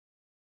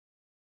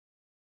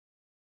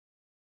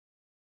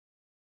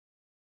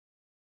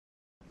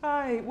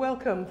Hi,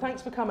 welcome.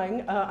 Thanks for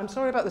coming. I'm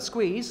sorry about the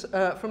squeeze.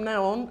 From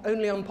now on,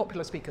 only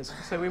unpopular speakers,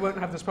 so we won't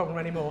have this problem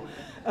anymore.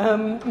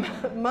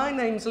 My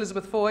name's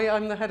Elizabeth Foy.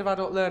 I'm the head of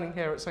adult learning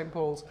here at St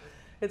Paul's.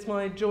 It's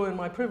my joy and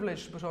my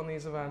privilege to put on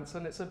these events,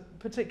 and it's a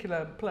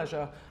particular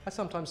pleasure. I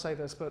sometimes say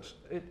this, but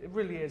it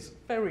really is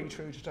very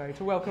true today,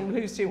 to welcome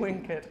Lucy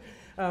Winkett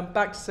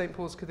back to St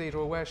Paul's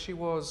Cathedral, where she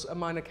was a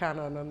minor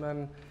canon and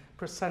then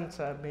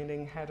precentor,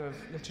 meaning head of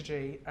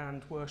liturgy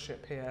and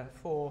worship here,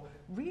 for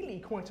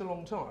really quite a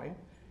long time.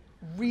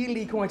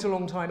 Really quite a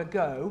long time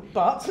ago,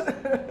 but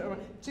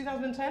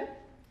 2010?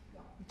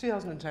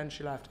 2010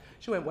 she left.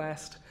 She went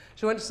west.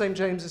 She went to St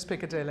James's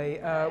Piccadilly,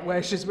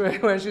 where she's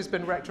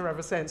been rector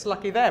ever since.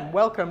 Lucky them.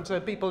 Welcome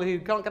to people who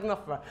can't get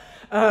enough of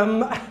her.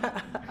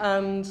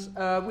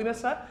 We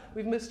miss her.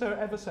 We've missed her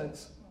ever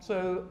since.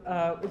 So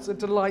it's a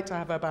delight to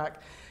have her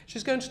back.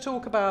 She's going to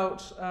talk about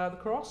the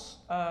cross.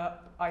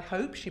 I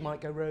hope she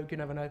might go rogue, you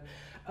never know,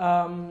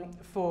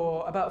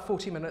 for about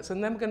 40 minutes.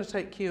 And then we're going to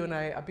take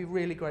Q&A. I'd be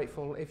really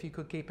grateful if you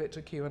could keep it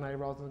to Q&A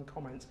rather than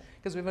comments,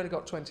 because we've only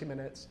got 20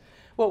 minutes.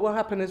 What will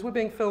happen is we're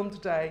being filmed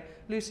today.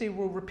 Lucy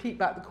will repeat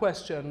back the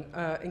question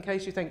in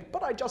case you think,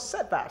 but I just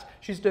said that.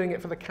 She's doing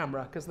it for the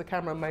camera, because the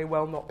camera may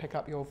well not pick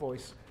up your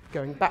voice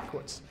going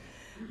backwards.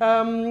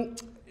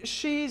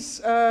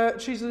 She's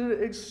an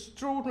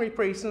extraordinary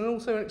priest and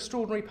also an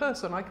extraordinary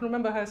person. I can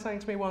remember her saying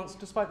to me once,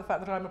 despite the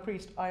fact that I'm a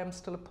priest, I am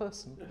still a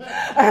person.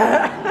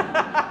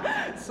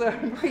 So,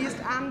 priest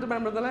and a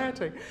member of the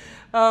laity.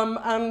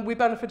 And we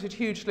benefited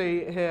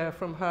hugely here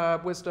from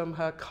her wisdom,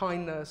 her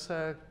kindness,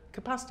 her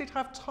capacity to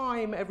have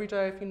time every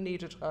day if you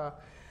needed her.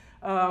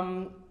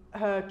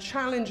 Her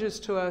challenges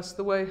to us,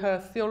 the way her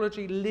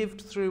theology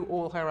lived through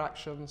all her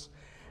actions.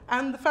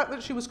 And the fact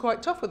that she was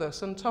quite tough with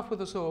us and tough with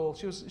us all.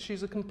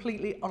 She's a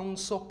completely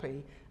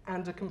unsoppy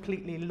and a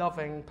completely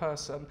loving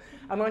person.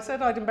 And I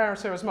said I'd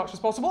embarrass her as much as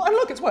possible, and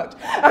look, it's worked.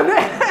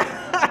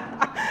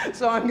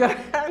 So I'm going to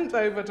hand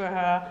over to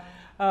her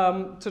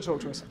to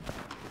talk to us.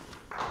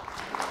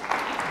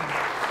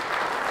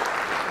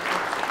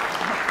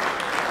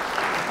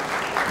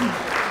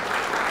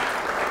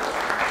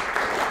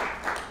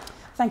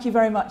 Thank you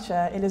very much,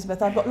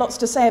 Elizabeth. I've got lots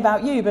to say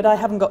about you, but I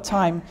haven't got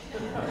time.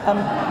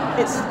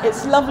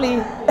 It's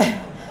lovely.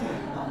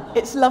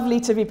 It's lovely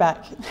to be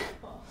back.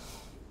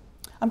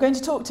 I'm going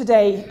to talk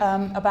today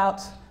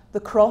about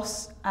the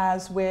cross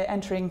as we're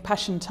entering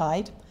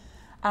Passiontide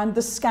and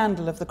the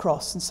scandal of the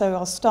cross. And so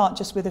I'll start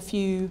just with a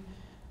few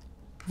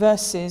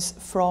verses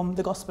from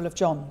the Gospel of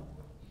John.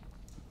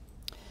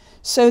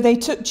 So they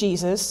took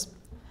Jesus,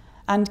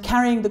 and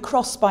carrying the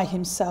cross by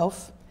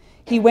himself,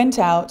 he went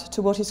out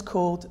to what is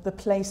called the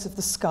place of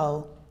the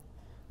skull,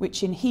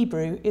 which in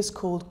Hebrew is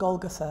called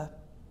Golgotha.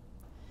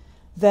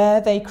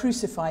 There they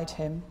crucified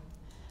him,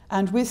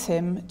 and with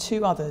him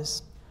 2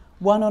 others,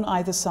 one on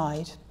either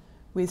side,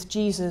 with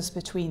Jesus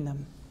between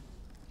them.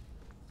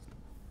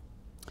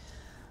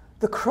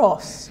 The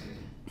cross.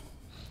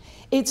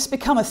 It's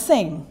become a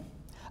thing,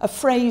 a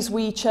phrase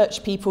we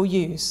church people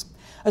use.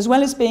 As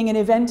well as being an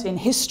event in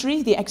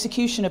history, the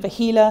execution of a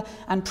healer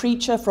and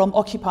preacher from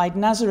occupied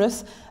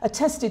Nazareth,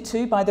 attested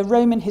to by the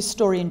Roman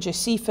historian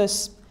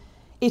Josephus,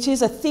 it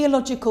is a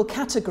theological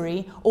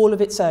category all of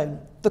its own,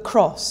 the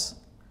cross.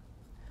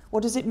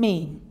 What does it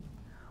mean?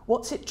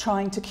 What's it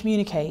trying to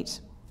communicate?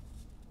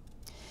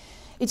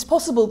 It's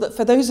possible that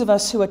for those of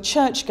us who are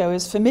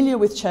churchgoers, familiar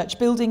with church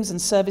buildings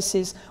and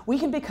services, we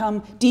can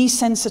become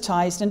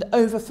desensitized and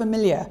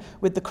over-familiar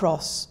with the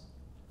cross.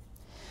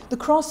 The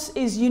cross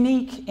is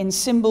unique in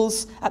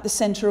symbols at the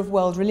centre of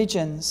world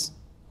religions.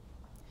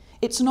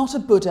 It's not a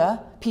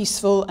Buddha,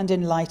 peaceful and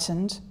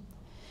enlightened.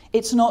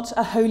 It's not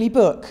a holy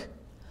book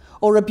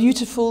or a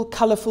beautiful,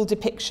 colourful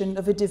depiction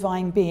of a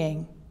divine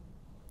being.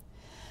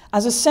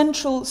 As a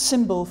central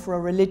symbol for a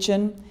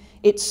religion,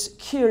 it's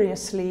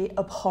curiously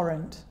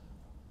abhorrent.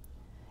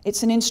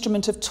 It's an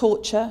instrument of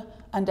torture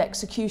and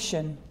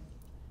execution.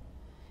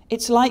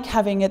 It's like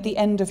having at the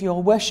end of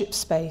your worship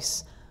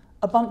space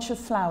a bunch of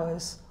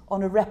flowers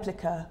on a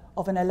replica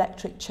of an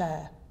electric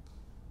chair.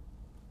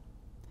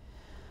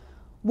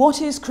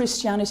 What is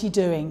Christianity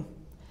doing?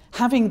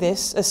 Having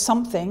this as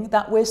something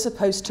that we're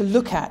supposed to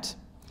look at,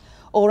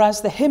 or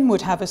as the hymn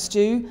would have us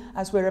do,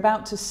 as we're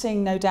about to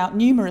sing no doubt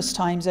numerous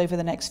times over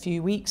the next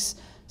few weeks,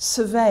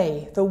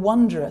 survey the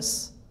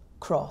wondrous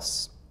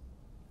cross.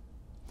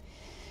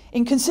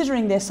 In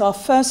considering this, our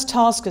first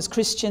task as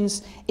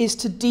Christians is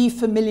to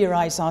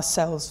defamiliarize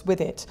ourselves with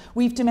it.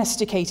 We've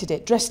domesticated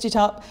it, dressed it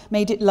up,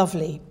 made it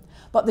lovely.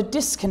 But the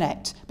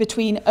disconnect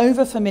between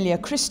over-familiar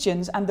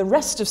Christians and the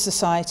rest of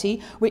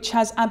society, which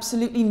has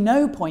absolutely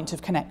no point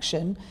of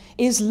connection,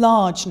 is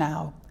large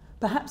now,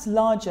 perhaps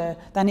larger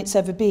than it's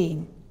ever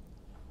been.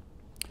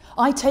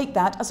 I take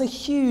that as a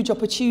huge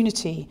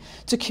opportunity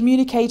to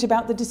communicate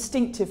about the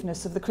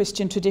distinctiveness of the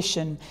Christian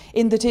tradition,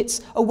 in that it's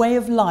a way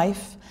of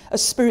life, a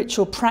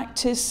spiritual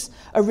practice,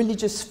 a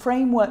religious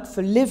framework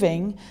for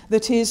living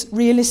that is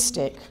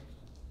realistic.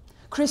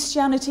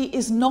 Christianity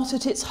is not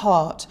at its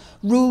heart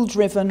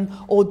rule-driven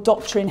or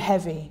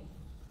doctrine-heavy,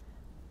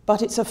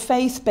 but it's a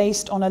faith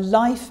based on a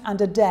life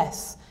and a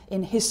death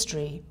in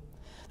history,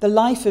 the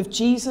life of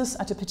Jesus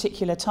at a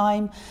particular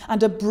time,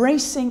 and a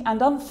bracing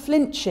and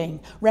unflinching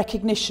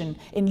recognition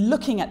in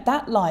looking at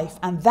that life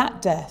and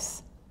that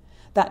death,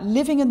 that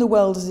living in the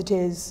world as it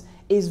is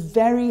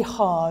very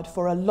hard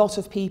for a lot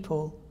of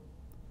people.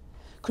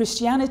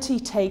 Christianity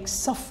takes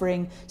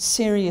suffering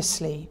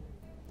seriously,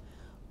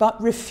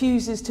 but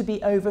refuses to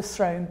be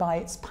overthrown by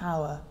its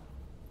power.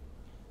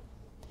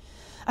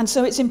 And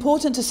so it's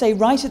important to say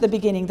right at the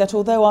beginning that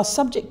although our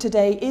subject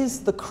today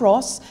is the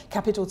cross,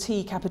 capital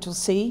T, capital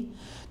C,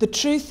 the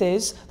truth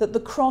is that the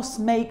cross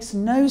makes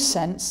no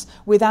sense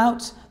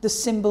without the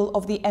symbol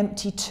of the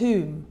empty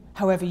tomb,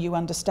 however you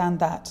understand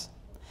that.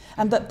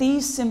 And that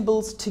these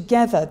symbols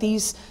together,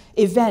 these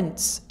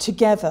events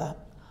together,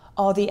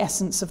 are the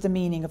essence of the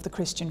meaning of the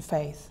Christian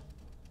faith.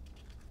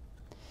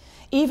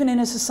 Even in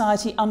a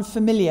society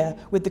unfamiliar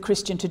with the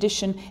Christian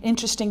tradition,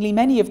 interestingly,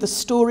 many of the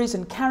stories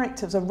and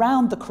characters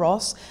around the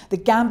cross, the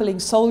gambling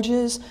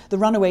soldiers, the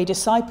runaway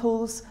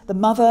disciples, the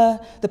mother,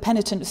 the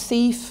penitent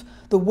thief,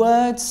 the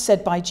words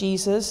said by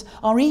Jesus,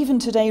 are even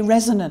today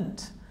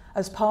resonant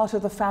as part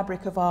of the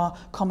fabric of our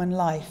common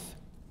life.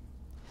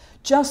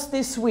 Just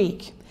this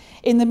week,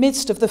 in the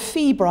midst of the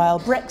febrile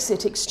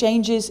Brexit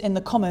exchanges in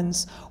the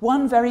Commons,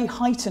 one very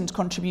heightened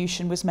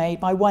contribution was made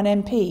by one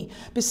MP,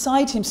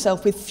 beside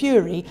himself with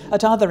fury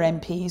at other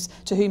MPs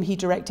to whom he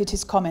directed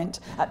his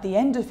comment at the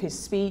end of his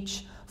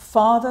speech,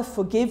 "Father,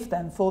 forgive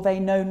them, for they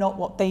know not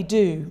what they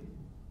do."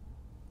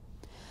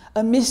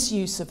 A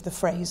misuse of the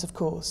phrase, of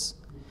course,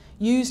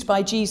 used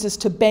by Jesus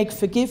to beg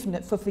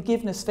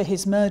forgiveness for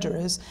his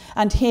murderers,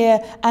 and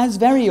here, as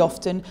very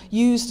often,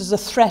 used as a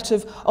threat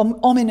of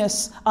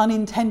ominous,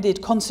 unintended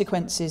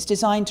consequences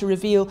designed to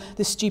reveal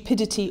the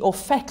stupidity or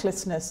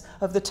fecklessness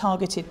of the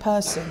targeted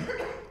person.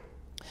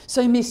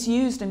 So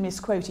misused and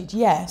misquoted,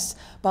 yes,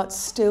 but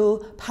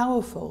still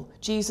powerful,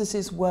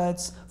 Jesus'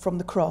 words from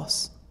the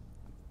cross.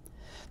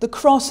 The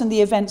cross and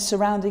the events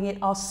surrounding it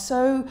are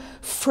so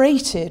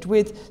freighted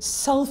with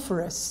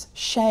sulphurous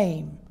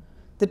shame,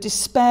 the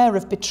despair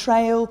of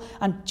betrayal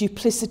and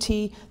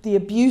duplicity, the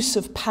abuse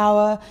of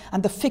power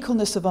and the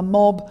fickleness of a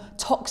mob,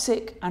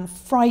 toxic and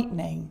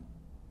frightening.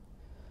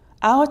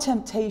 Our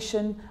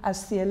temptation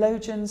as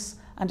theologians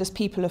and as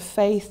people of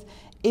faith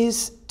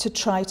is to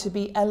try to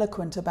be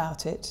eloquent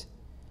about it,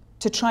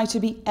 to try to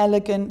be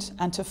elegant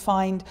and to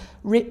find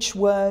rich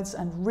words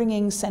and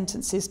ringing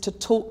sentences to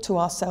talk to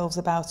ourselves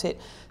about it,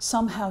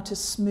 somehow to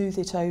smooth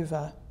it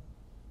over.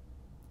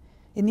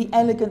 In the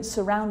elegant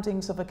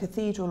surroundings of a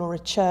cathedral or a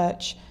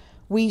church,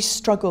 we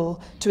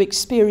struggle to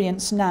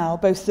experience now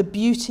both the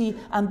beauty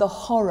and the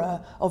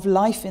horror of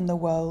life in the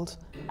world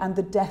and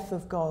the death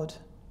of God.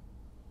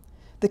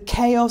 The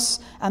chaos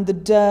and the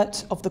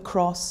dirt of the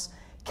cross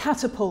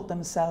catapult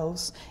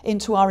themselves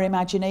into our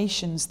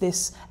imaginations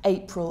this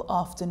April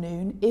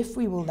afternoon, if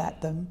we will let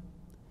them.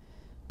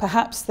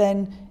 Perhaps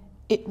then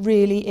it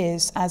really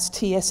is, as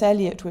T.S.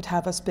 Eliot would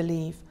have us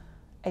believe,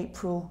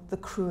 April the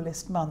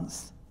cruelest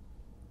month.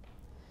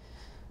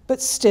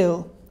 But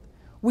still,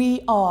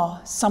 we are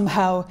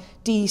somehow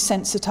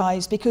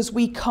desensitized because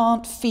we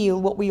can't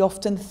feel what we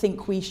often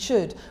think we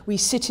should. We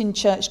sit in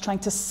church trying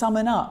to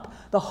summon up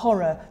the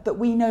horror that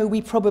we know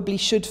we probably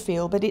should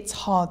feel, but it's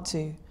hard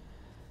to.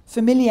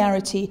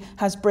 Familiarity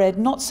has bred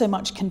not so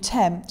much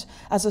contempt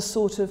as a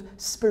sort of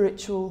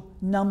spiritual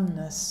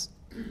numbness.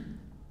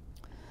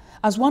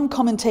 As one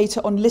commentator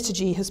on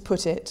liturgy has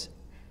put it,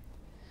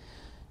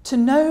 to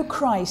know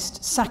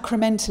Christ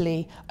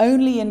sacramentally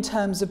only in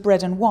terms of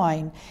bread and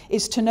wine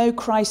is to know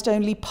Christ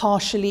only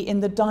partially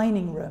in the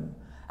dining room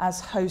as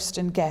host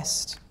and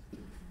guest.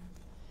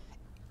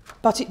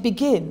 But it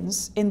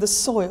begins in the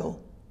soil,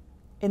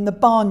 in the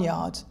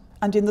barnyard,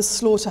 and in the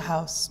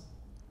slaughterhouse,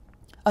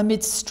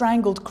 amid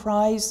strangled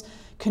cries,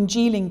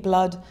 congealing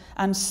blood,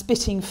 and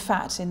spitting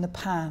fat in the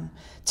pan.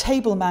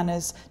 Table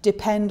manners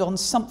depend on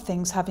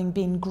something's having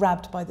been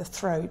grabbed by the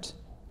throat.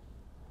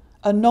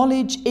 A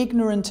knowledge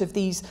ignorant of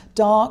these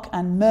dark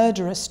and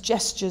murderous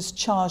gestures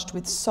charged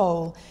with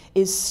soul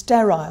is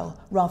sterile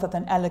rather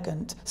than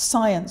elegant,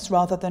 science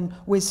rather than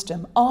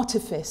wisdom,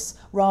 artifice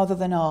rather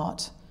than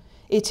art.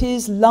 It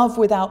is love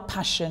without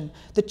passion,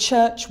 the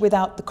church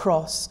without the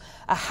cross,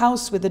 a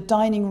house with a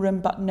dining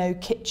room but no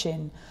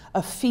kitchen,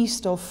 a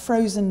feast of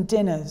frozen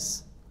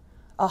dinners,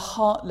 a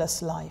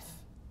heartless life.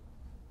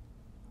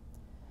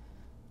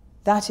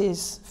 That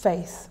is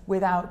faith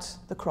without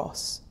the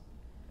cross.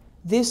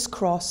 This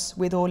cross,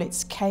 with all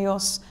its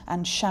chaos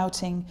and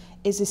shouting,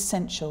 is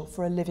essential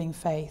for a living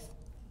faith.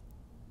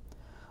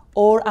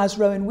 Or, as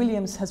Rowan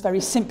Williams has very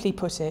simply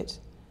put it,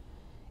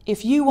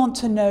 if you want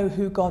to know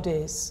who God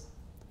is,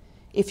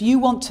 if you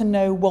want to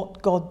know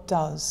what God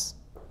does,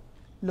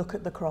 look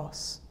at the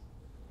cross.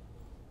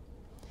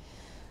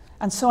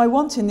 And so I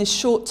want in this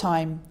short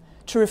time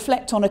to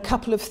reflect on a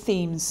couple of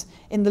themes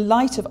in the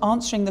light of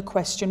answering the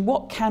question,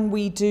 what can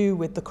we do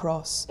with the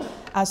cross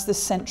as the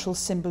central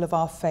symbol of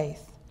our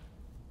faith?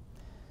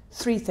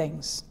 3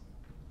 things.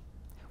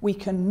 We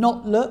can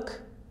not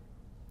look,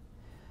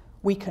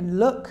 we can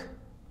look,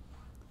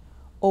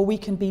 or we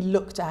can be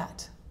looked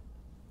at.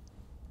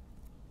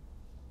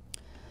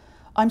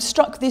 I'm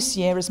struck this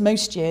year, as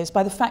most years,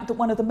 by the fact that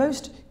one of the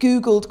most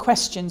Googled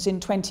questions in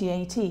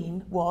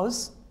 2018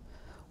 was,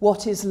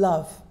 what is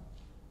love?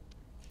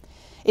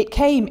 It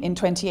came in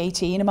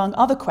 2018 among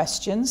other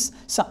questions,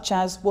 such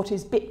as what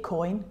is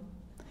Bitcoin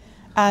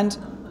and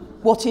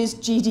what is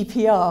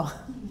GDPR?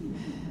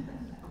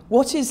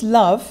 What is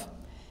love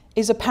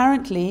is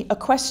apparently a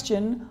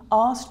question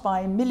asked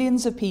by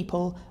millions of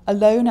people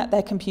alone at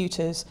their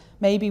computers,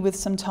 maybe with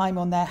some time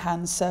on their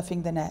hands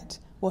surfing the net.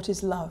 What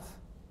is love?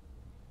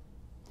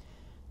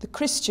 The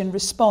Christian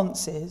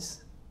response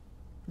is,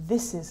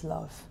 this is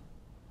love.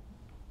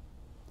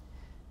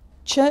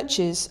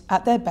 Churches,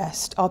 at their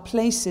best, are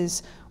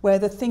places where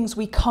the things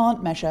we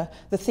can't measure,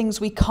 the things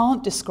we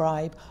can't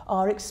describe,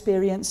 are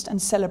experienced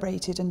and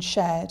celebrated and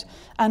shared,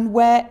 and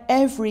where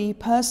every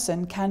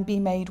person can be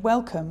made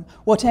welcome,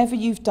 whatever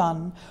you've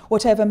done,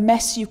 whatever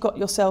mess you've got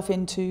yourself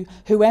into,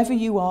 whoever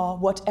you are,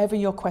 whatever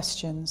your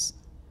questions.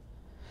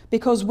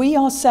 Because we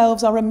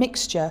ourselves are a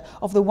mixture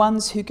of the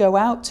ones who go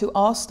out to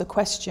ask the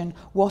question,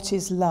 what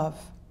is love?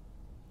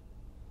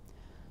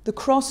 The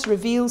cross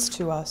reveals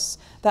to us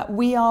that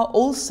we are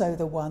also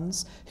the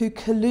ones who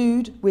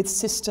collude with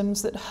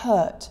systems that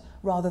hurt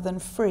rather than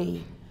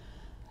free.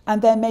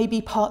 And there may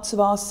be parts of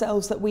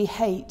ourselves that we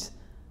hate.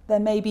 There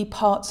may be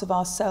parts of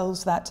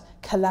ourselves that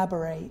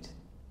collaborate.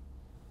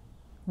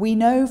 We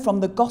know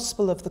from the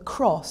gospel of the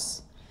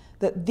cross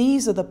that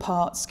these are the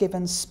parts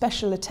given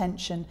special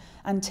attention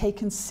and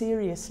taken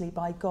seriously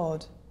by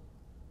God.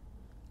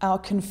 Our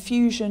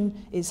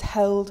confusion is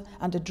held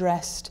and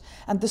addressed,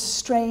 and the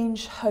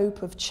strange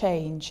hope of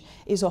change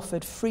is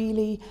offered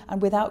freely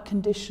and without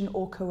condition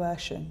or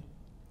coercion.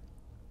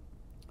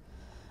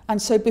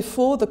 And so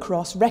before the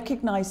cross,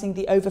 recognizing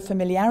the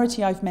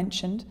overfamiliarity I've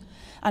mentioned,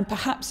 and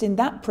perhaps in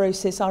that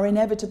process our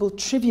inevitable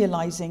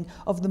trivializing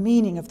of the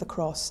meaning of the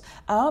cross,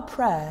 our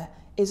prayer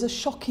is a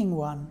shocking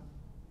one.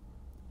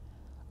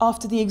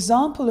 After the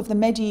example of the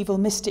medieval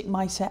mystic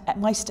Meister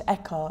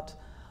Eckhart,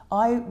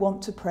 I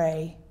want to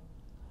pray,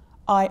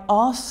 I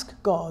ask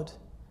God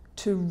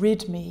to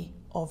rid me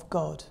of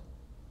God.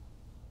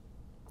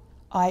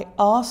 I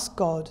ask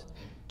God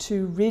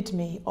to rid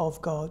me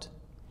of God,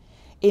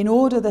 in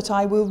order that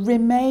I will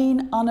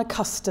remain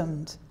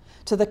unaccustomed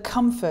to the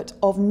comfort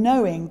of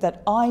knowing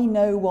that I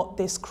know what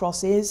this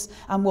cross is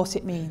and what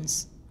it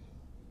means.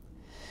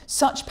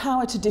 Such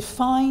power to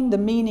define the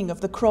meaning of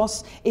the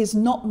cross is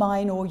not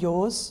mine or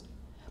yours,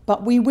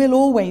 but we will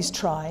always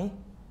try,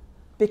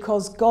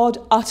 because God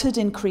uttered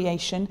in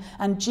creation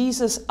and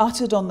Jesus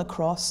uttered on the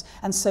cross,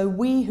 and so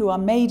we who are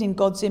made in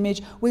God's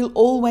image will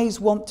always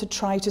want to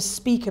try to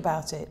speak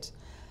about it,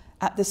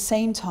 at the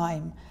same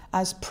time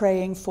as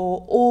praying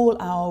for all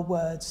our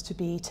words to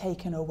be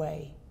taken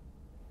away.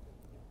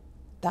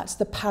 That's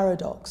the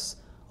paradox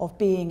of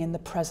being in the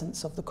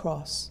presence of the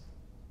cross.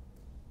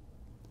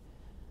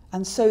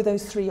 And so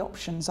those three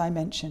options I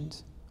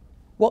mentioned.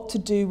 What to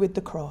do with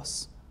the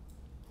cross.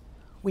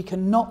 We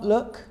can not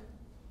look,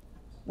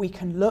 we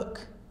can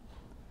look,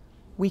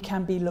 we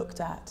can be looked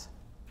at.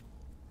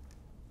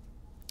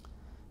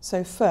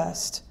 So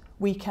first,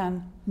 we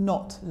can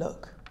not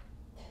look.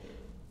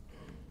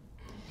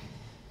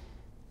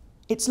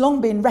 It's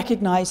long been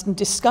recognised and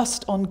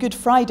discussed on Good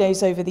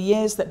Fridays over the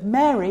years that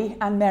Mary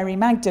and Mary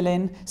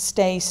Magdalene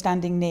stay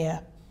standing near.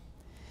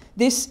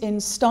 This in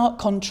stark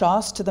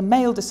contrast to the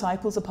male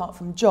disciples, apart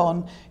from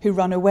John, who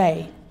run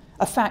away,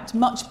 a fact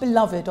much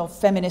beloved of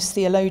feminist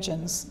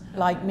theologians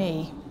like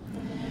me.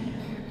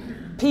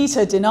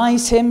 Peter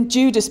denies him,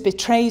 Judas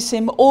betrays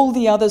him, all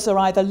the others are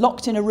either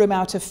locked in a room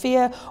out of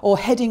fear or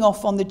heading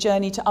off on the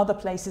journey to other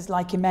places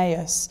like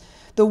Emmaus.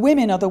 The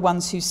women are the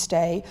ones who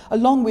stay,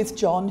 along with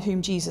John,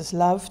 whom Jesus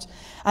loved,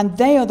 and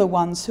they are the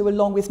ones who,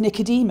 along with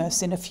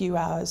Nicodemus in a few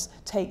hours,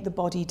 take the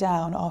body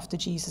down after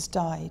Jesus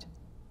died.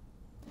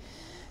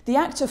 The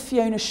actor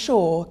Fiona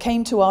Shaw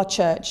came to our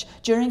church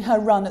during her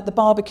run at the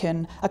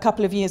Barbican a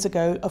couple of years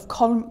ago of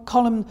Colm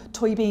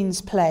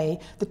Toibin's play,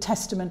 The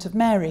Testament of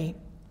Mary.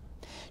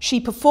 She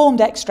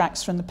performed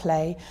extracts from the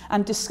play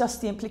and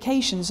discussed the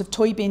implications of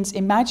Toybin's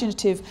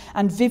imaginative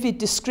and vivid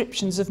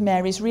descriptions of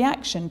Mary's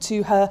reaction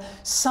to her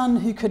son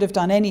who could have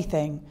done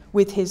anything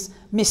with his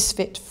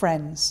misfit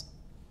friends.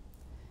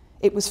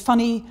 It was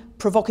funny,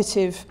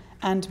 provocative,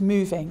 and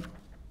moving.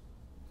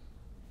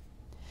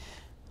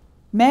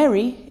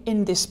 Mary,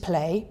 in this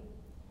play,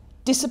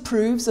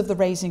 disapproves of the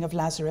raising of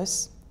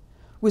Lazarus,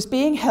 was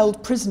being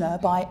held prisoner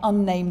by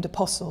unnamed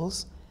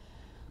apostles,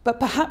 but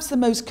perhaps the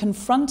most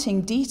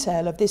confronting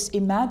detail of this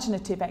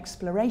imaginative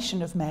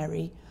exploration of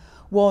Mary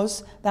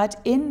was that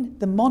in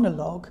the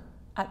monologue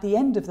at the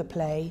end of the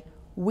play,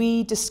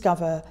 we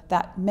discover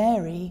that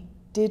Mary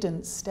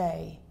didn't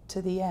stay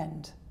to the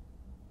end.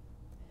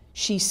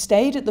 She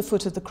stayed at the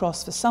foot of the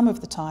cross for some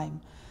of the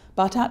time,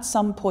 but at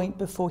some point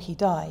before he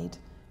died,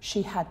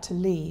 she had to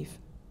leave.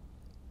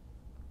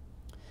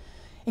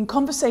 In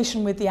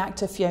conversation with the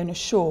actor Fiona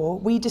Shaw,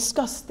 we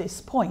discussed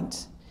this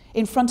point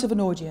in front of an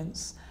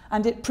audience,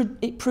 and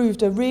it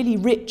proved a really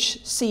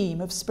rich seam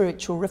of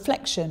spiritual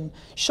reflection,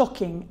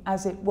 shocking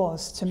as it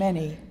was to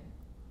many.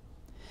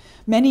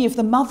 Many of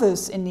the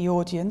mothers in the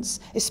audience,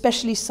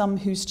 especially some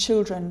whose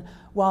children,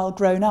 while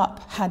grown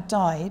up, had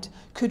died,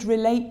 could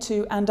relate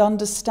to and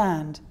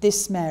understand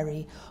this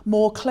Mary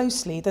more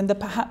closely than the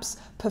perhaps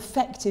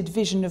perfected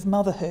vision of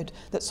motherhood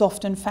that's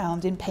often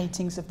found in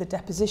paintings of the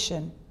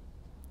Deposition.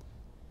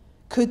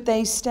 Could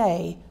they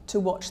stay to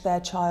watch their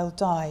child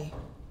die?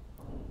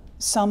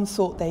 Some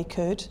thought they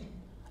could,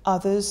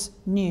 others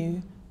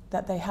knew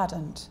that they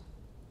hadn't.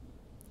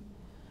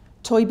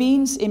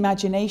 Toynbee's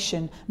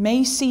imagination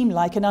may seem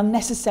like an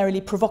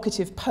unnecessarily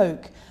provocative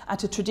poke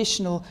at a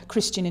traditional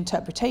Christian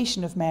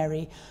interpretation of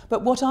Mary,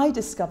 but what I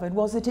discovered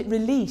was that it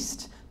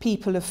released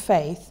people of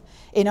faith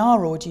in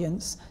our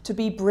audience to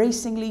be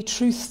bracingly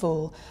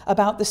truthful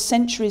about the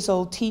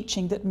centuries-old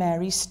teaching that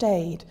Mary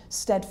stayed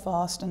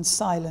steadfast and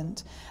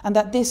silent, and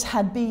that this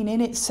had been in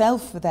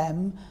itself for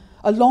them,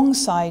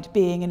 alongside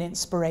being an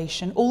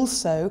inspiration,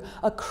 also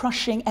a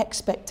crushing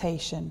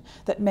expectation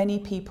that many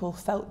people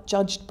felt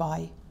judged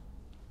by.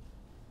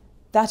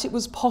 That it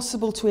was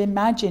possible to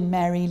imagine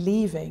Mary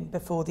leaving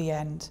before the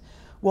end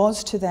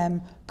was to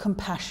them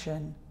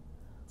compassion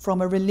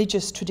from a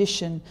religious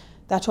tradition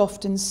that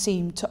often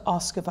seemed to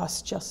ask of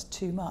us just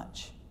too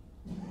much.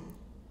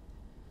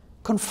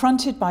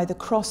 Confronted by the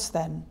cross,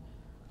 then,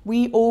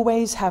 we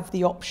always have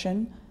the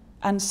option,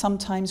 and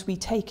sometimes we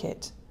take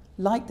it,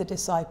 like the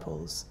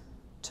disciples,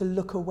 to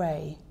look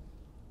away.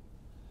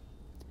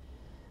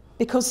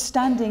 Because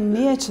standing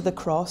near to the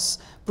cross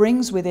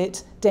brings with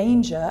it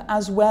danger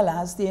as well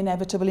as the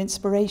inevitable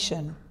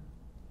inspiration.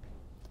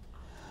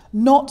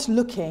 Not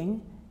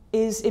looking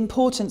is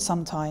important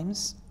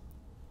sometimes,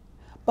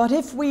 but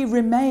if we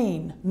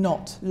remain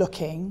not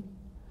looking,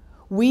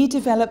 we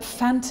develop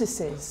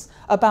fantasies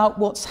about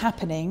what's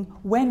happening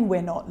when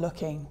we're not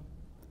looking,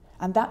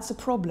 and that's a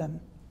problem.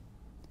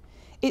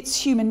 It's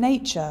human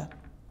nature.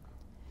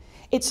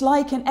 It's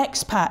like an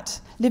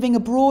expat living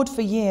abroad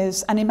for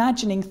years and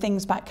imagining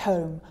things back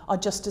home are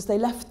just as they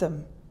left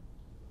them.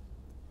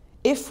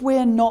 If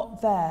we're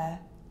not there,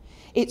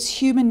 it's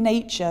human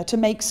nature to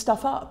make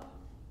stuff up.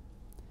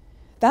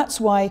 That's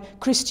why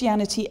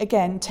Christianity,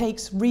 again,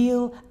 takes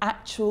real,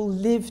 actual,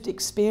 lived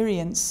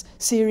experience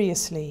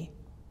seriously.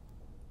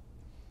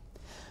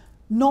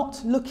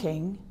 Not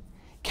looking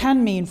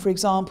can mean, for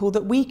example,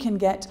 that we can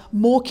get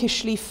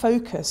mawkishly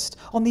focused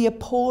on the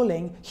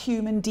appalling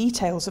human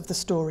details of the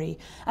story,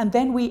 and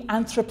then we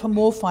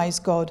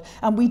anthropomorphize God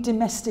and we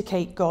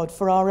domesticate God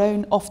for our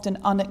own often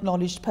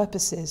unacknowledged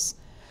purposes,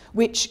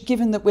 which,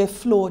 given that we're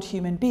flawed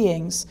human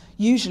beings,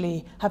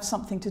 usually have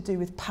something to do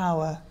with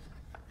power.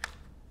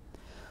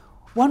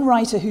 One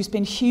writer who's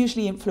been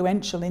hugely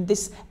influential in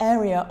this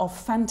area of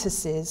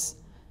fantasies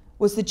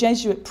was the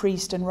Jesuit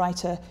priest and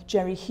writer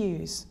Jerry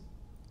Hughes.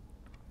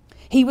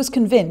 He was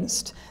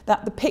convinced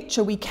that the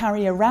picture we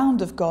carry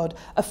around of God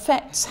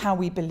affects how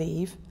we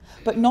believe,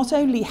 but not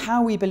only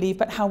how we believe,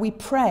 but how we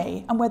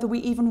pray and whether we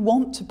even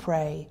want to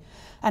pray,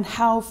 and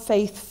how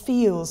faith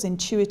feels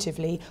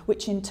intuitively,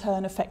 which in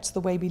turn affects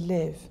the way we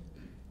live.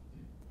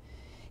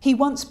 He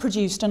once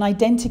produced an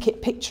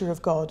identikit picture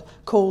of God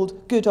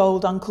called Good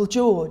Old Uncle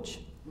George,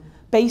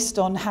 based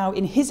on how,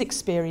 in his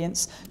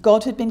experience,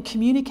 God had been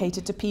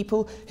communicated to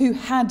people who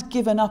had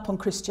given up on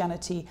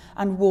Christianity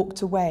and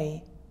walked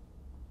away.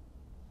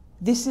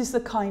 This is the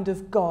kind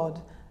of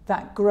God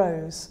that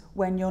grows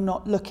when you're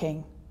not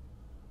looking.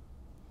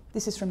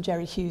 This is from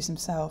Jerry Hughes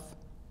himself.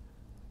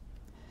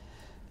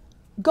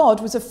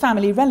 God was a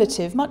family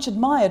relative, much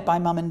admired by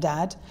Mum and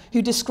Dad,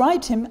 who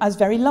described him as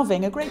very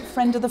loving, a great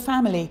friend of the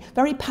family,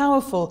 very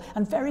powerful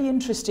and very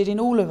interested in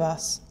all of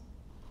us.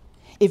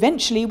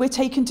 Eventually, we're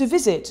taken to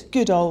visit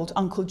good old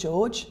Uncle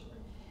George.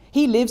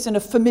 He lives in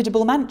a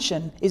formidable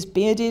mansion, is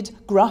bearded,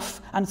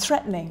 gruff and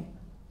threatening.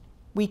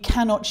 We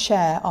cannot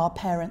share our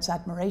parents'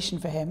 admiration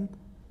for him.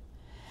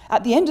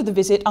 At the end of the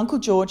visit, Uncle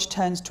George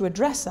turns to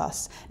address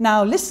us.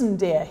 "Now listen,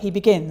 dear," he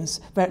begins,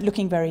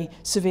 looking very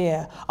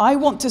severe. "I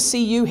want to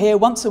see you here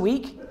once a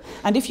week,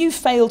 and if you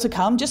fail to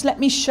come, just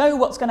let me show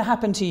what's going to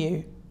happen to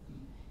you."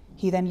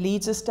 He then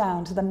leads us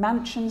down to the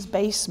mansion's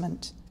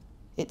basement.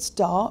 It's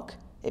dark,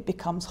 it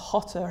becomes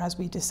hotter as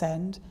we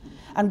descend,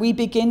 and we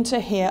begin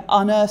to hear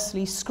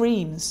unearthly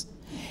screams.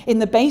 In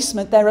the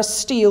basement, there are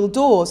steel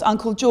doors.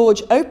 Uncle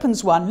George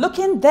opens one. "Look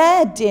in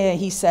there, dear,"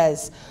 he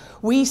says.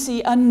 We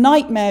see a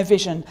nightmare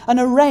vision, an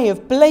array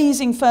of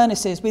blazing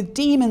furnaces with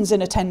demons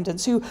in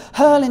attendance who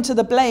hurl into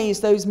the blaze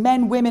those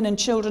men, women and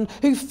children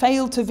who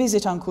failed to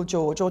visit Uncle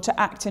George or to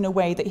act in a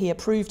way that he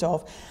approved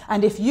of.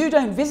 "And if you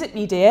don't visit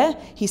me, dear,"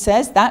 he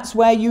says, "that's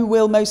where you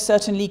will most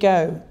certainly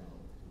go."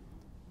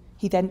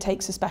 He then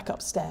takes us back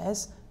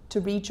upstairs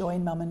to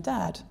rejoin Mum and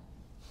Dad.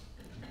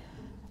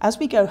 As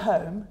we go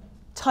home,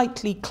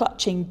 tightly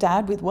clutching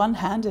Dad with one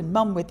hand and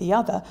Mum with the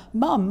other,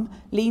 Mum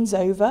leans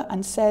over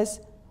and says,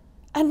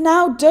 "And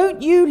now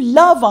don't you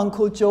love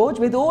Uncle George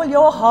with all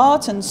your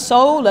heart and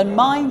soul and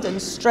mind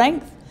and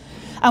strength?"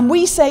 And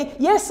we say,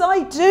 "Yes,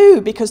 I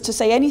do," because to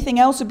say anything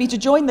else would be to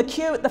join the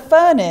queue at the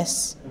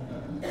furnace.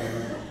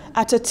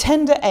 at a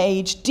tender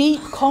age,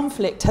 deep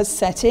conflict has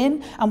set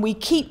in, and we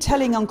keep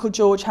telling Uncle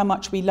George how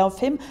much we love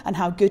him and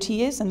how good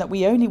he is and that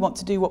we only want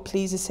to do what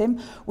pleases him.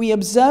 We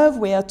observe,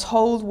 we are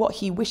told what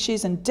he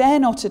wishes and dare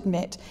not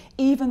admit,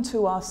 even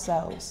to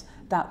ourselves,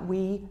 that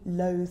we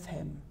loathe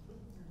him.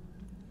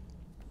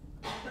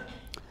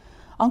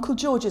 Uncle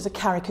George is a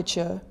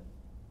caricature,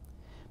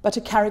 but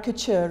a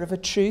caricature of a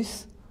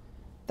truth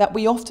that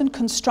we often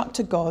construct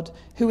a God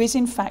who is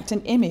in fact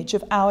an image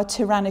of our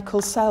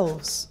tyrannical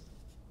selves.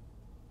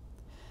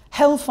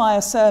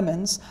 Hellfire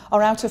sermons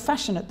are out of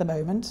fashion at the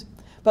moment,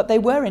 but they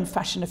were in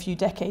fashion a few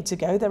decades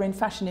ago. They're in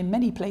fashion in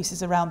many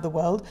places around the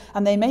world,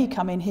 and they may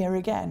come in here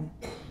again.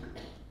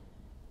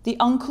 The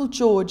Uncle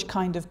George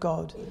kind of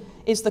God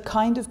is the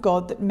kind of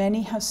God that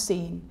many have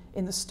seen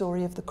in the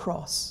story of the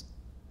cross.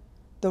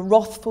 The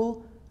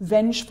wrathful,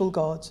 vengeful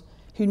God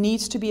who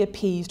needs to be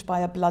appeased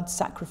by a blood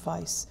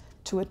sacrifice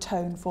to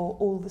atone for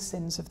all the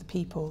sins of the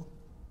people.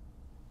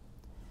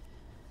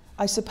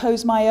 I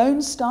suppose my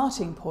own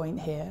starting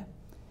point here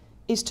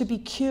is to be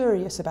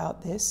curious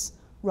about this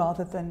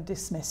rather than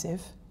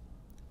dismissive.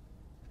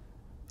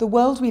 The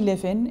world we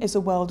live in is a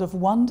world of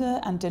wonder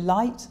and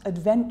delight,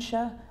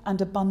 adventure and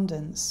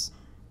abundance.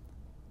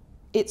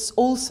 It's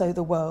also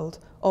the world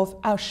of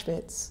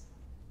Auschwitz,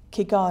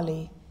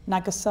 Kigali,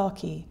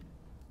 Nagasaki,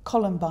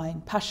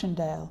 Columbine,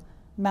 Passchendaele,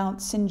 Mount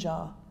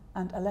Sinjar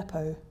and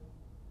Aleppo.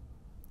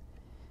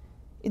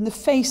 In the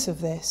face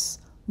of this,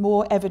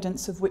 more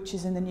evidence of which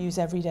is in the news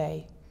every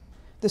day,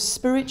 the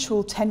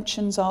spiritual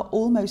tensions are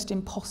almost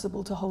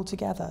impossible to hold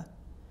together.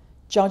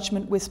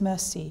 Judgment with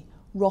mercy,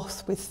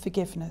 wrath with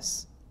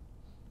forgiveness.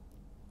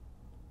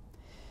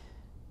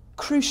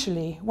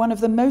 Crucially, one of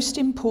the most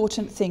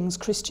important things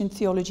Christian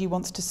theology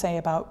wants to say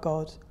about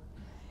God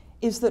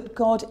is that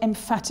God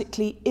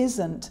emphatically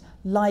isn't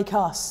like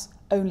us,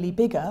 only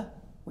bigger,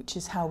 which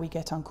is how we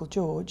get Uncle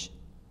George.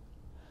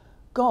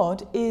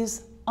 God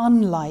is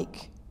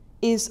unlike,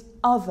 is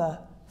other,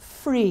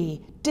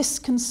 free,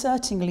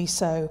 disconcertingly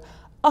so,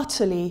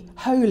 utterly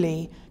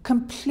holy,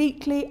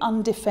 completely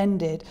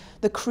undefended,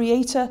 the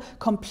Creator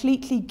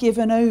completely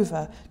given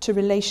over to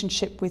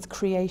relationship with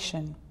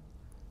creation.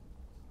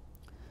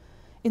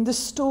 In the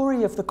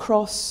story of the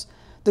cross,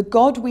 the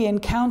God we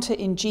encounter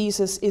in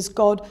Jesus is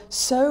God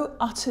so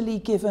utterly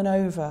given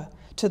over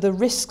to the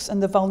risks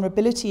and the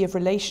vulnerability of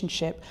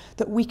relationship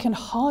that we can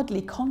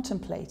hardly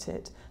contemplate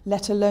it,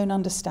 let alone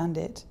understand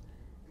it.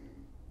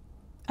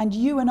 And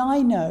you and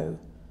I know,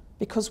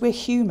 because we're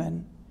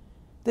human,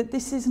 that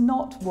this is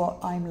not what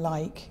I'm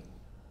like.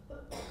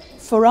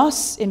 For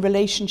us in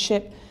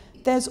relationship,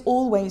 there's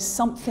always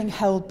something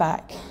held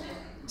back,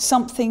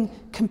 something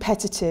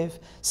competitive,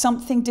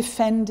 something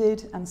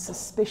defended and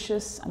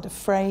suspicious and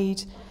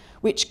afraid,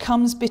 which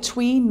comes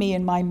between me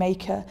and my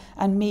maker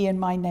and me and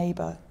my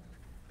neighbour.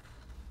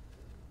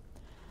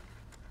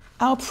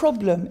 Our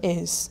problem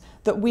is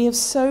that we have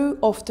so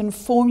often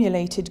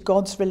formulated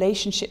God's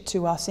relationship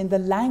to us in the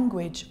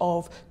language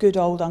of good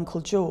old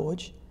Uncle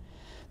George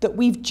that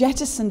we've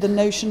jettisoned the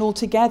notion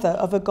altogether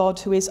of a God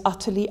who is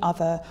utterly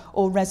other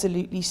or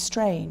resolutely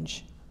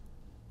strange.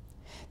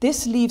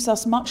 This leaves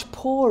us much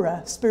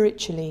poorer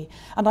spiritually,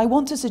 and I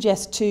want to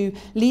suggest too,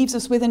 leaves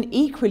us with an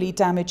equally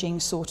damaging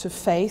sort of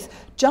faith,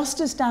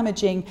 just as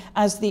damaging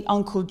as the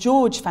Uncle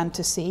George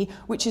fantasy,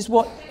 which is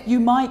what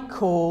you might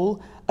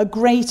call a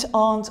great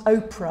Aunt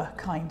Oprah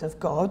kind of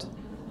God,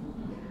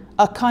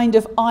 a kind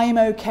of I'm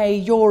okay,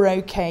 you're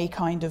okay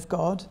kind of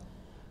God,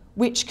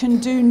 which can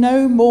do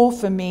no more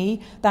for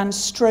me than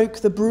stroke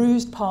the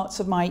bruised parts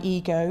of my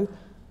ego,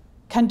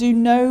 can do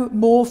no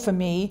more for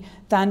me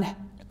than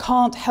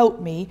can't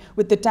help me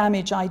with the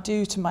damage I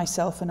do to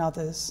myself and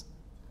others.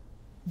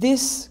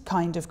 This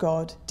kind of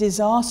God,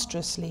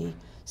 disastrously,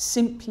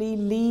 simply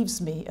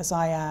leaves me as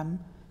I am,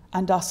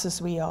 and us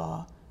as we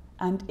are,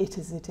 and it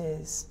as it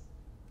is.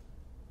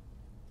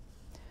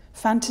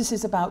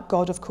 Fantasies about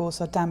God, of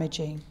course, are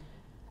damaging,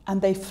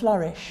 and they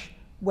flourish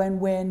when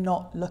we're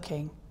not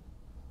looking.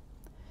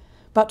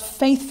 But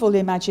faithful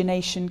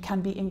imagination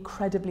can be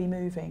incredibly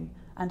moving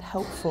and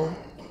helpful.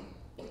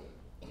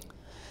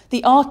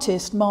 The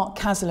artist Mark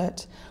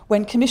Cazalet,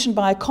 when commissioned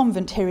by a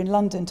convent here in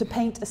London to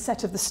paint a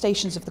set of the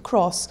Stations of the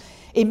Cross,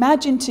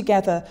 imagined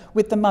together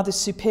with the Mother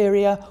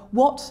Superior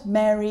what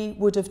Mary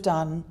would have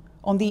done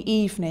on the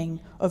evening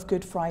of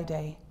Good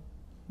Friday,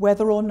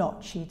 whether or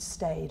not she'd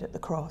stayed at the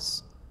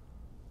cross.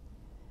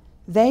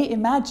 They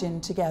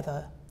imagined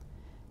together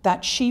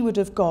that she would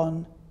have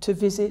gone to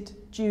visit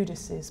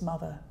Judas's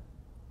mother.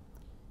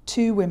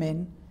 Two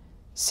women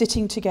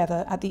sitting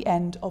together at the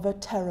end of a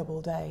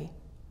terrible day,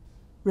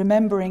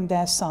 remembering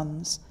their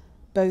sons,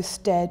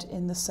 both dead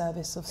in the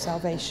service of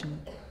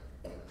salvation.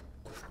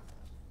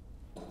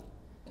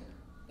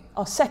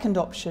 Our second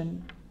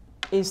option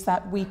is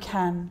that we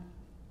can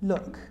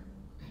look.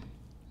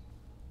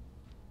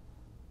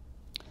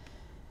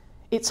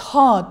 It's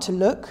hard to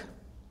look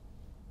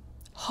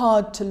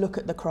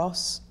at the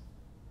cross,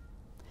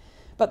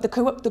 but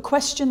the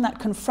question that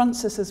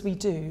confronts us as we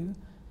do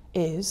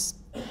is,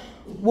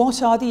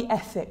 what are the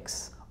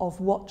ethics of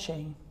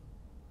watching?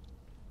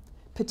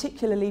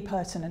 particularly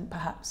pertinent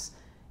perhaps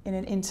in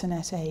an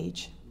internet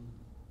age.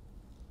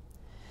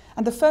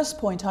 And the first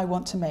point I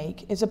want to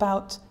make is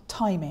about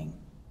timing.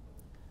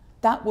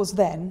 That was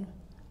then,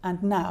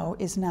 and now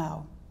is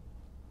now.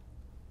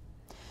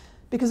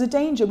 Because a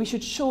danger we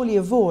should surely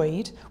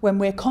avoid when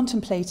we're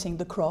contemplating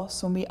the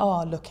cross, when we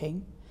are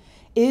looking,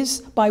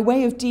 is by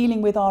way of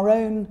dealing with our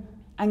own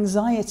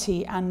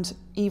anxiety and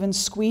even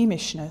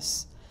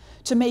squeamishness,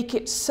 to make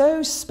it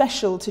so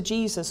special to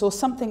Jesus or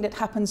something that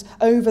happens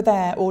over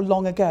there or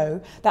long ago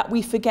that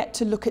we forget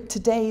to look at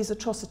today's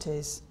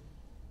atrocities.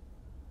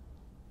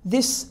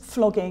 This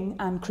flogging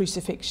and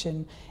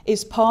crucifixion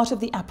is part of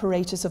the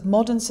apparatus of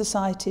modern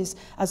societies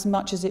as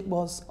much as it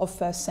was of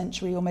first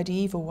century or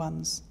medieval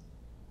ones.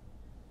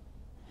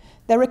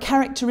 There are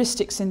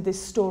characteristics in this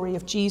story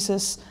of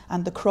Jesus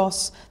and the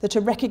cross that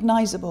are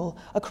recognisable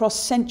across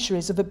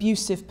centuries of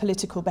abusive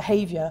political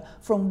behaviour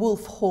from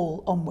Wolf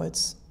Hall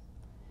onwards.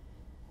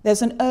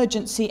 There's an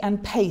urgency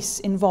and pace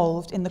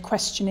involved in the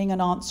questioning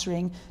and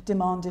answering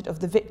demanded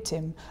of the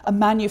victim, a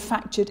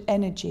manufactured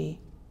energy,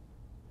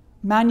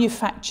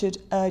 manufactured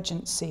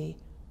urgency.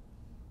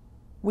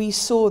 We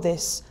saw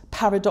this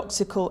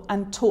paradoxical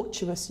and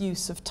tortuous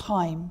use of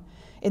time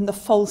in the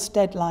false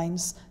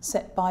deadlines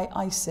set by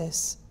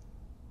ISIS,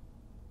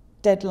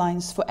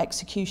 deadlines for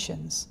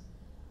executions.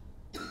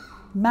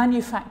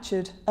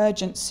 Manufactured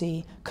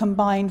urgency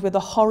combined with a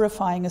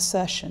horrifying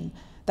assertion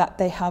that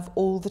they have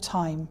all the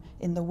time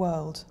in the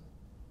world.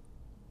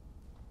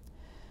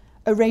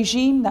 A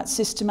regime that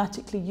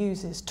systematically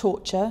uses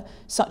torture,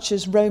 such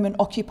as Roman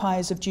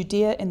occupiers of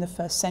Judea in the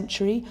 1st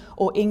century,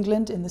 or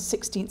England in the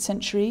 16th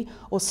century,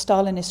 or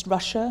Stalinist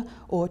Russia,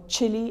 or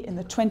Chile in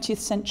the 20th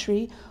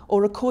century,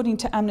 or according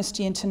to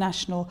Amnesty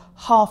International,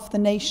 half the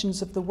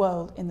nations of the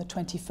world in the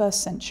 21st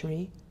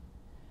century.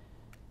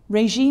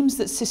 Regimes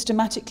that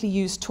systematically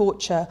use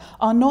torture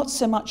are not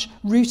so much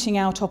rooting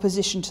out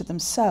opposition to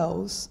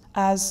themselves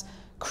as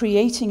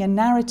creating a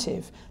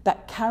narrative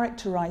that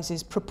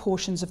characterises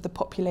proportions of the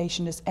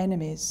population as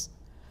enemies.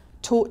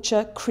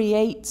 Torture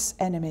creates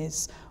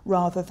enemies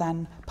rather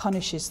than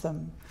punishes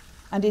them.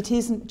 And it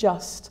isn't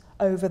just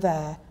over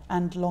there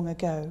and long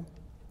ago.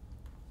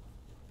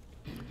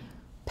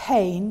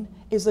 Pain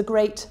is a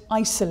great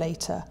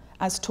isolator,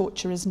 as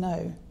torturers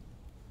know.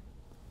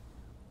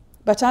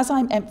 But as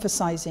I'm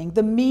emphasising,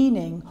 the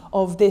meaning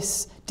of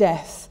this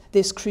death,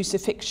 this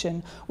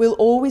crucifixion, will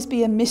always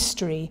be a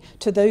mystery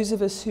to those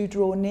of us who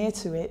draw near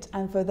to it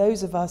and for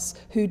those of us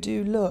who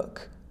do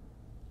look.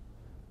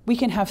 We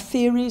can have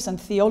theories and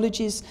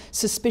theologies,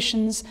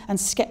 suspicions and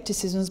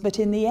scepticisms, but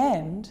in the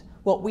end,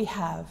 what we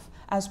have,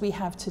 as we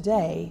have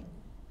today,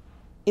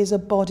 is a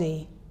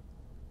body,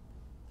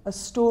 a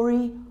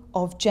story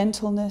of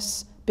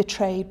gentleness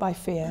betrayed by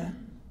fear,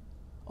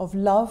 of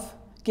love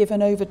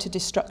given over to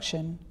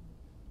destruction.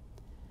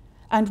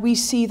 And we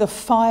see the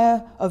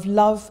fire of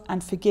love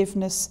and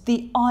forgiveness,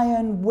 the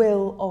iron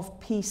will of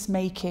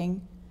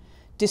peacemaking,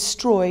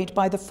 destroyed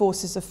by the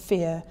forces of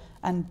fear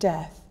and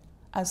death,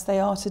 as they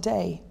are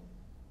today.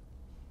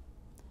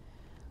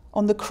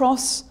 On the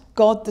cross,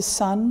 God the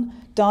Son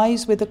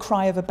dies with a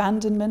cry of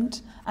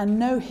abandonment and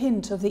no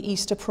hint of the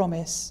Easter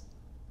promise.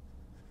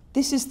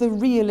 This is the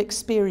real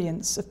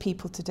experience of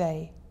people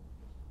today.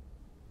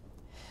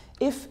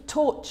 If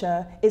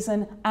torture is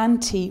an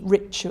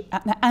anti-liturgy,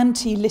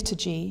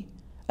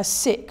 a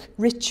sick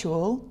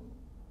ritual,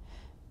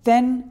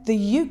 then the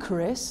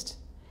Eucharist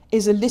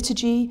is a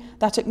liturgy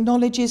that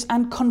acknowledges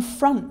and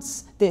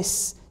confronts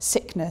this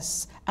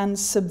sickness and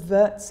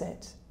subverts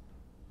it.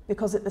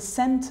 Because at the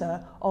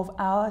centre of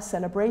our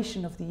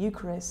celebration of the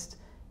Eucharist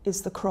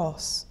is the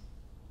cross.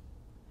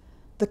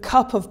 The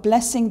cup of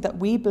blessing that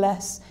we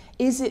bless,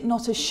 is it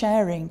not a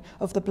sharing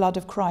of the blood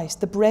of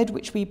Christ? The bread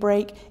which we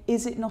break,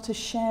 is it not a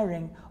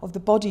sharing of the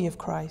body of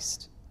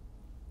Christ?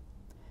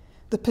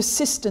 The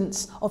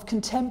persistence of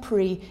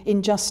contemporary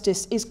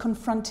injustice is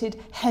confronted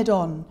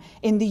head-on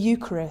in the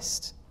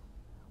Eucharist,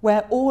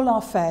 where all are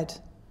fed,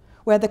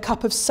 where the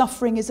cup of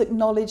suffering is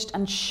acknowledged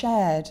and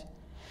shared,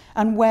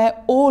 and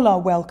where all are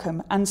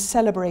welcome and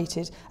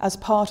celebrated as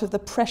part of the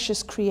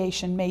precious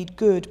creation made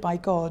good by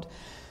God.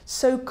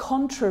 So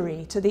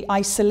contrary to the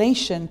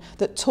isolation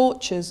that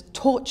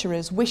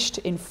torturers wish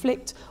to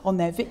inflict on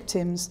their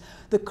victims,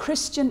 the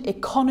Christian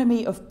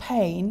economy of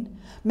pain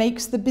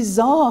makes the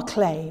bizarre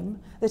claim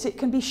that it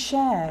can be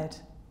shared.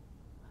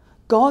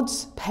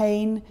 God's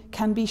pain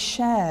can be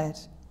shared.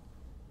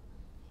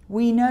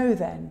 We know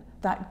then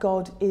that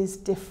God is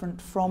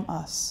different from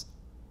us,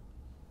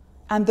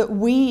 and that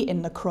we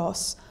in the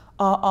cross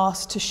are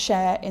asked to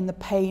share in the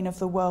pain of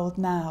the world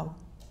now,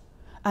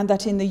 and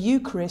that in the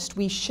Eucharist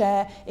we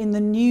share in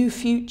the new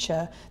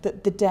future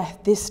that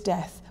this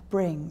death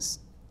brings.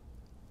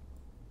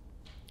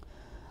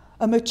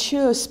 A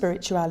mature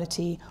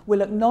spirituality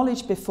will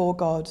acknowledge before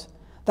God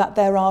that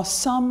there are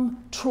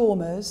some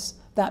traumas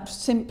that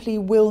simply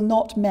will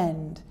not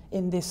mend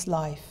in this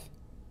life.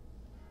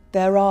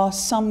 There are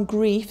some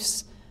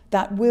griefs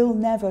that will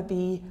never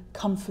be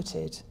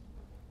comforted.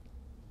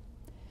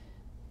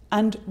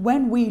 And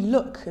when we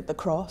look at the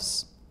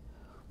cross,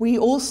 we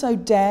also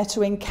dare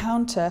to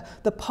encounter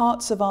the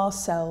parts of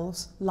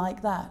ourselves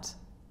like that.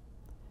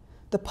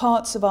 The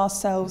parts of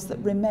ourselves that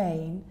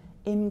remain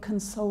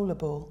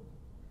inconsolable.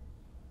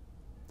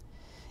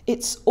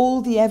 It's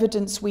all the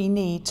evidence we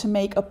need to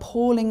make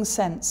appalling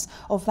sense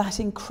of that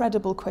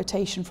incredible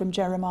quotation from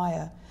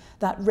Jeremiah,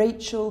 that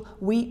Rachel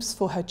weeps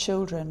for her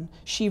children.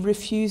 She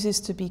refuses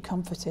to be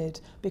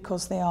comforted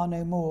because they are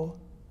no more.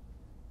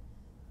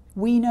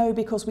 We know,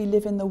 because we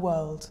live in the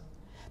world,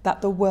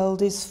 that the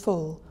world is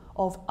full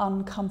of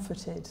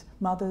uncomforted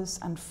mothers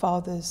and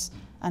fathers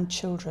and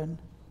children.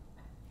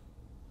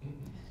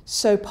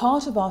 So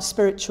part of our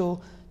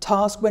spiritual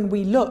task when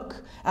we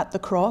look at the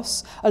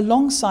cross,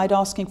 alongside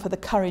asking for the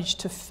courage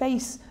to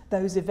face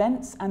those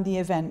events and the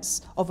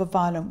events of a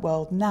violent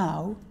world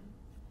now,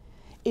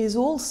 is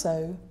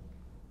also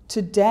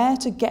to dare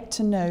to get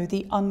to know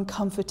the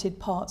uncomforted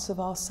parts of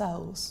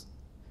ourselves.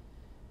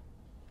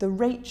 The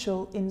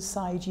Rachel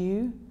inside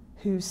you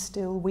who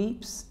still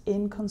weeps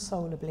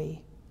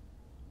inconsolably.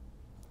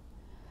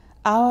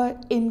 Our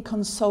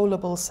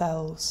inconsolable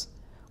selves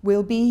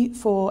will be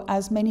for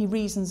as many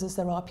reasons as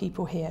there are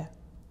people here.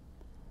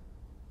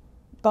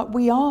 But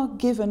we are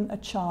given a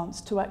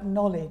chance to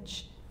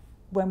acknowledge,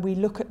 when we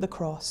look at the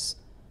cross,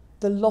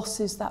 the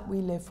losses that we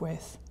live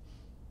with,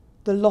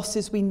 the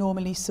losses we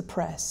normally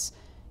suppress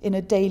in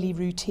a daily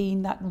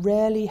routine that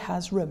rarely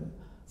has room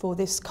for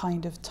this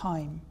kind of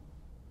time.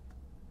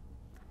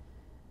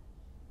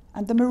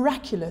 And the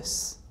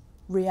miraculous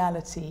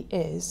reality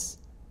is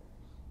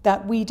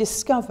that we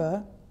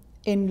discover,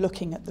 in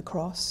looking at the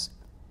cross,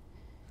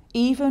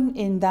 even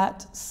in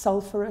that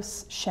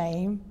sulphurous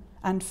shame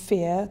and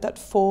fear that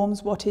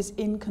forms what is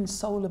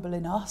inconsolable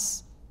in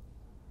us,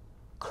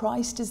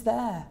 Christ is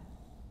there,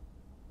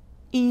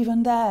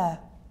 even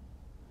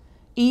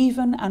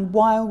and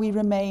while we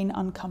remain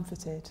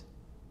uncomforted.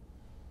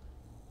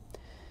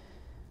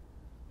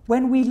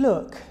 When we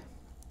look,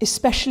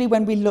 especially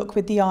when we look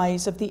with the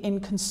eyes of the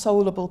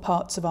inconsolable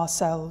parts of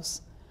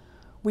ourselves,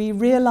 we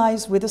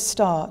realize with a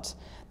start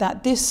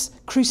that this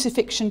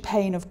crucifixion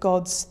pain of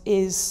God's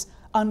is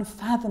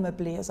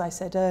unfathomably, as I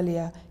said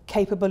earlier,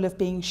 capable of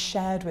being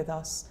shared with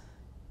us,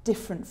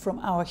 different from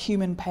our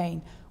human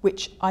pain,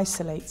 which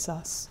isolates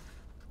us.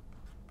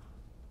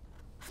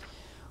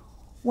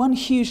 One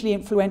hugely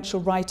influential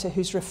writer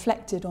who's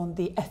reflected on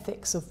the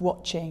ethics of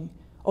watching,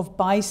 of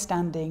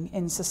bystanding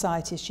in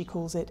society, as she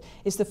calls it,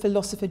 is the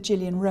philosopher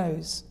Gillian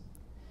Rose.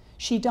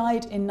 She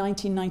died in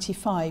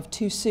 1995,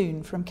 too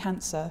soon, from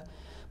cancer,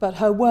 but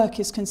her work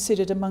is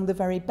considered among the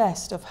very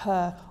best of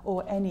her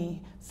or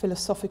any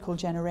philosophical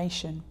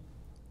generation.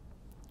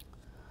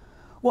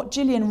 What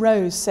Gillian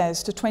Rose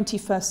says to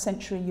 21st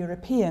century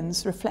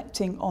Europeans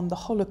reflecting on the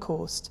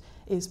Holocaust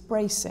is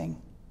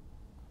bracing.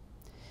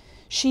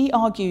 She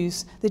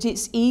argues that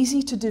it's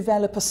easy to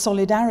develop a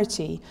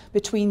solidarity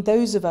between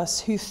those of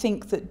us who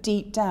think that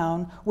deep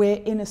down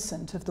we're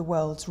innocent of the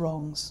world's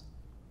wrongs.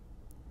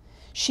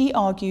 She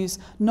argues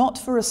not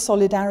for a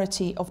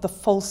solidarity of the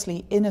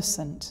falsely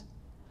innocent,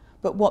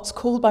 but what's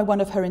called by one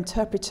of her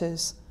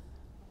interpreters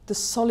the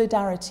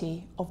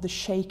solidarity of the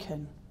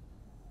shaken.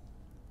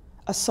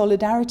 A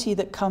solidarity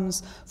that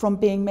comes from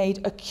being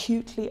made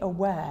acutely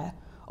aware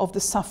of the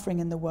suffering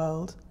in the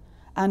world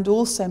and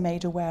also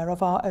made aware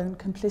of our own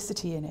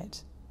complicity in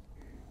it.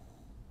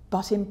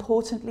 But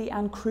importantly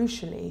and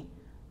crucially,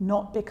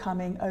 not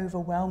becoming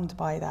overwhelmed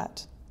by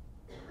that.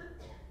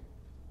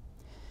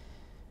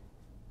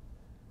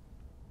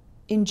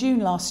 In June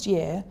last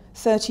year,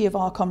 30 of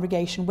our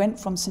congregation went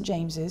from St.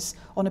 James's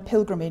on a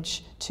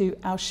pilgrimage to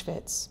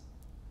Auschwitz,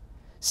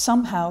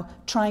 somehow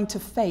trying to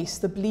face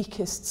the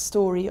bleakest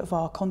story of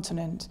our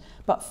continent,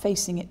 but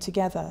facing it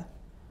together.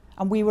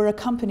 And we were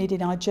accompanied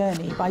in our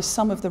journey by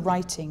some of the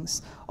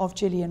writings of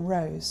Gillian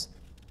Rose.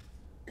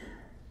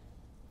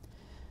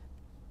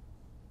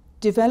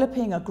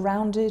 Developing a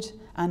grounded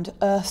and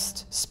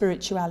earthed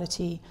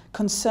spirituality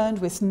concerned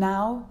with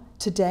now,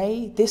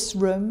 today, this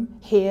room,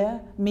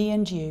 here, me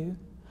and you,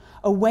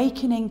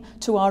 awakening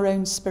to our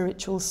own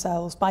spiritual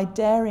selves by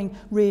daring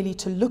really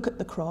to look at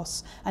the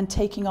cross and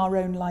taking our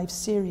own lives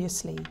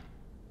seriously,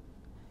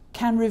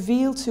 can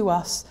reveal to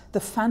us the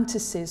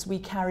fantasies we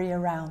carry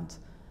around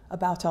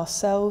about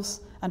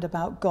ourselves and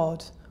about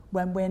God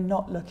when we're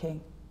not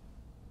looking.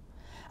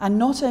 And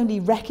not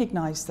only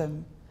recognize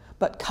them,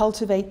 but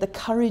cultivate the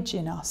courage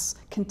in us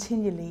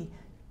continually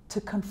to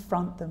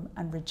confront them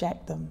and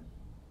reject them.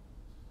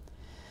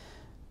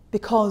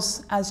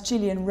 Because, as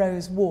Gillian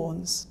Rose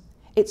warns,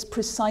 it's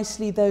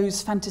precisely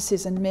those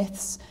fantasies and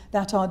myths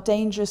that are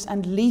dangerous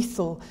and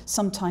lethal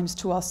sometimes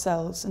to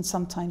ourselves and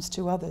sometimes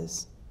to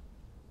others.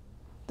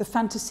 The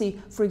fantasy,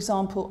 for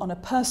example, on a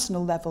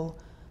personal level,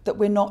 that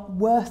we're not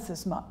worth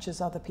as much as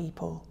other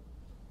people.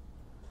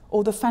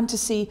 Or the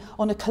fantasy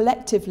on a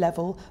collective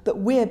level that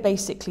we're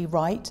basically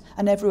right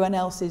and everyone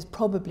else is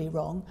probably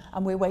wrong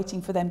and we're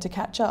waiting for them to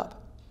catch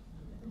up.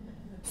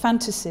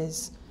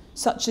 Fantasies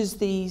such as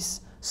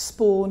these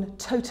spawn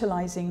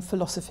totalizing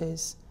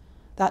philosophies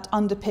that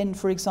underpin,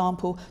 for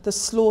example, the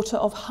slaughter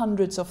of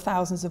hundreds of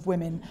thousands of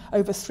women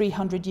over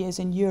 300 years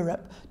in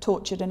Europe,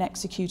 tortured and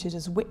executed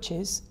as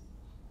witches.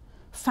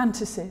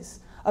 Fantasies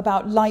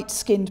about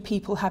light-skinned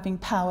people having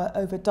power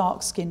over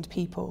dark-skinned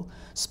people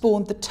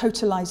spawned the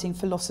totalizing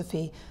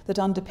philosophy that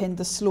underpinned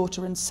the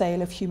slaughter and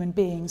sale of human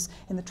beings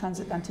in the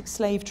transatlantic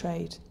slave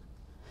trade.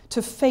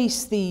 To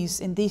face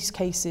these, in these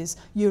cases,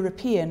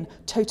 European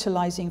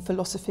totalizing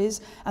philosophies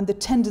and the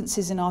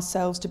tendencies in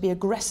ourselves to be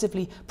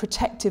aggressively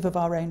protective of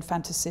our own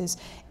fantasies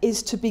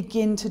is to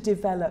begin to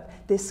develop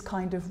this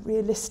kind of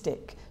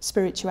realistic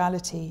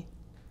spirituality.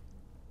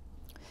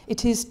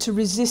 It is to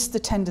resist the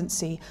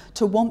tendency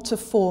to want to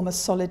form a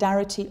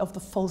solidarity of the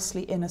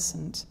falsely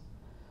innocent,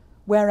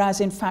 whereas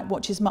in fact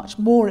what is much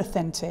more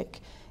authentic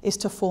is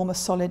to form a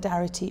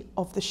solidarity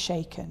of the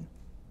shaken.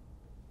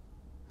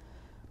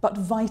 But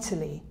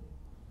vitally,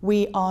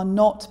 we are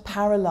not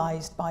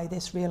paralysed by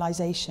this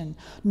realisation,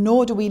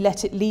 nor do we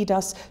let it lead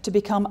us to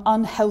become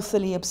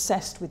unhealthily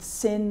obsessed with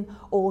sin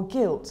or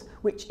guilt,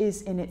 which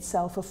is in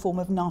itself a form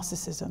of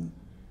narcissism.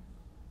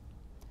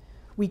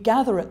 We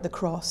gather at the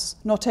cross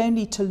not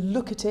only to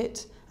look at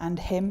it and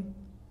him,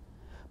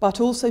 but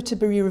also to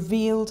be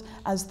revealed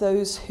as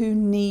those who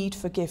need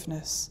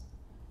forgiveness.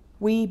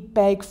 We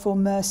beg for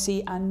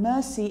mercy, and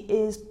mercy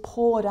is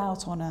poured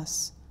out on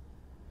us.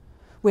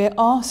 We're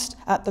asked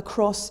at the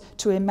cross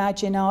to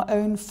imagine our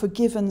own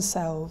forgiven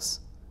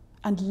selves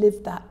and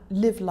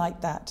live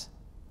like that.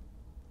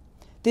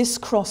 This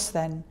cross,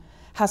 then,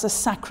 has a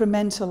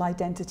sacramental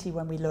identity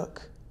when we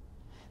look.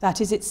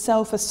 That is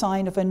itself a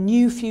sign of a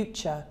new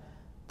future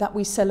that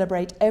we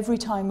celebrate every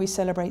time we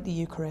celebrate the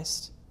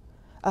Eucharist.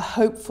 A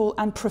hopeful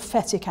and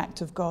prophetic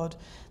act of God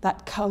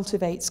that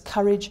cultivates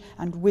courage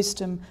and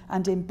wisdom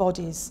and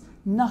embodies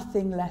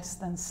nothing less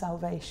than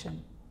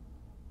salvation.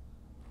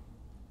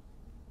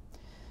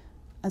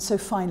 And so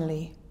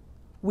finally,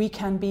 we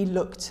can be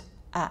looked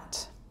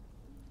at.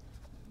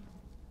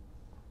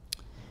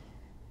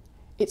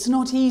 It's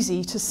not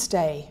easy to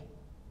stay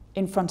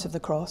in front of the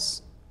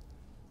cross.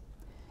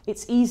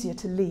 It's easier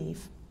to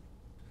leave.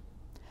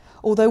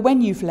 Although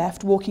when you've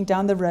left, walking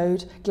down the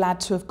road, glad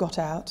to have got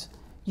out,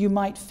 you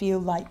might feel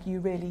like you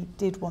really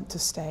did want to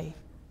stay.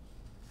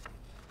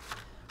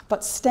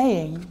 But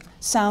staying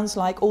sounds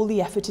like all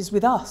the effort is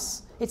with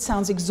us. It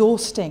sounds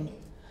exhausting.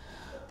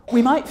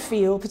 We might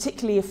feel,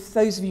 particularly if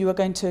those of you are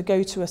going to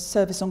go to a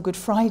service on Good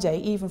Friday,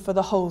 even for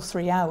the whole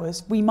 3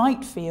 hours, we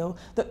might feel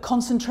that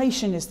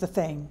concentration is the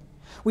thing.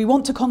 We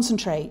want to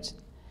concentrate,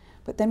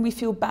 but then we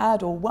feel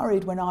bad or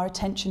worried when our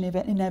attention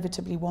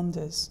inevitably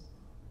wanders.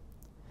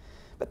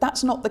 But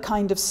that's not the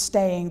kind of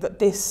staying that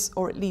this,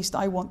 or at least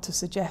I want to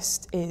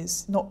suggest,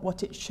 is not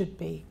what it should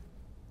be.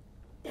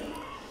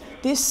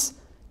 This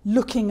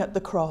looking at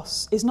the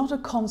cross is not a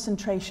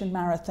concentration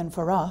marathon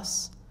for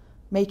us,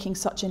 making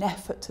such an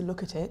effort to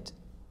look at it.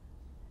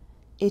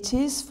 It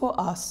is for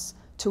us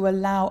to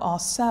allow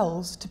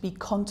ourselves to be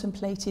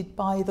contemplated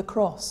by the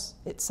cross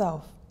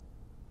itself.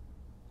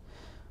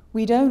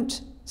 We don't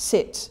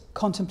sit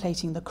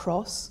contemplating the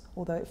cross,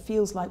 although it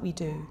feels like we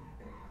do.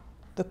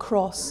 The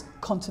cross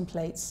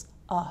contemplates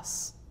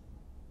us.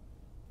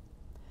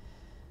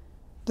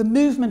 The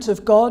movement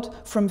of God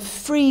from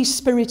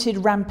free-spirited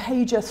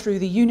rampager through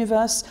the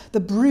universe, the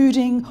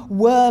brooding,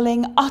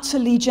 whirling,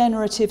 utterly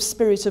generative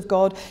Spirit of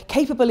God,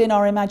 capable in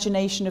our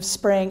imagination of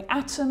spraying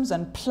atoms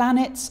and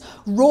planets,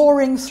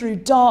 roaring through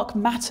dark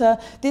matter,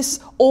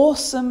 this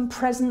awesome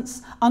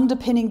presence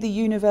underpinning the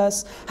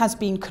universe has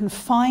been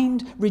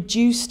confined,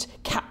 reduced,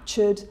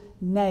 captured,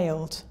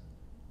 nailed.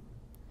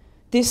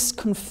 This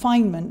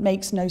confinement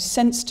makes no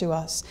sense to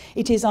us.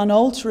 It is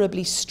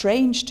unalterably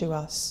strange to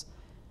us.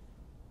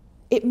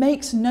 It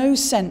makes no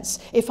sense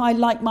if I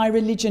like my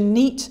religion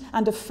neat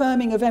and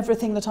affirming of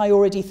everything that I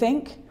already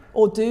think,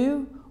 or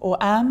do, or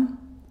am.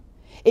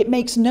 It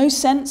makes no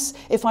sense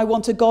if I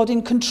want a God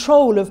in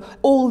control of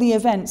all the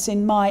events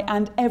in my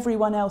and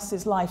everyone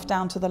else's life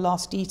down to the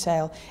last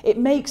detail. It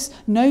makes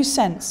no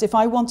sense if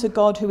I want a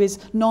God who is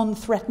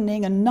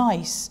non-threatening and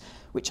nice,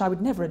 which I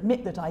would never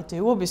admit that I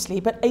do, obviously,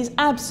 but is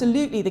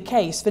absolutely the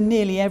case for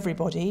nearly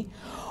everybody,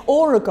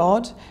 or a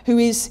God who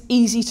is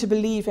easy to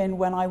believe in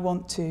when I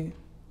want to.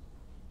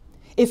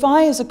 If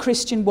I, as a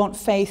Christian, want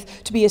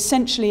faith to be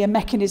essentially a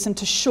mechanism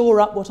to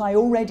shore up what I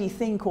already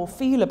think or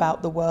feel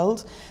about the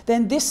world,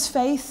 then this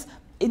faith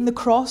in the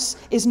cross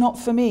is not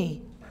for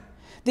me.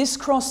 This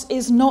cross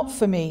is not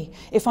for me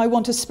if I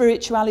want a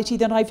spirituality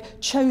that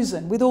I've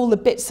chosen with all the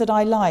bits that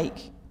I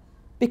like,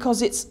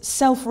 because it's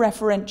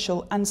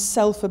self-referential and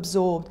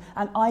self-absorbed,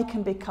 and I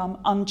can become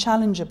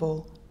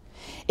unchallengeable.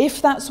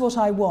 If that's what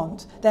I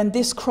want, then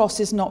this cross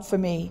is not for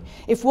me.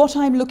 If what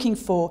I'm looking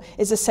for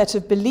is a set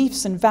of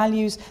beliefs and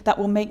values that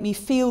will make me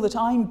feel that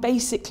I'm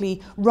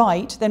basically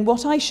right, then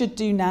what I should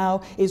do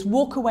now is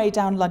walk away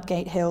down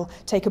Ludgate Hill,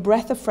 take a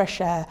breath of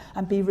fresh air,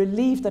 and be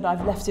relieved that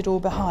I've left it all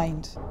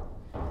behind.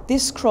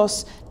 This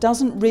cross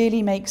doesn't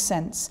really make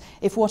sense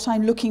if what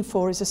I'm looking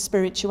for is a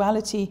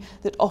spirituality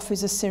that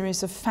offers a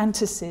series of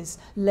fantasies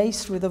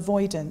laced with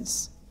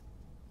avoidance.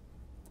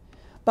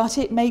 but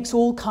it makes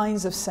all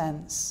kinds of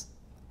sense.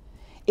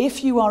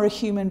 If you are a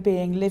human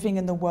being living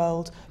in the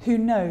world who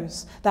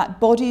knows that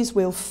bodies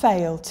will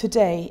fail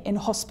today in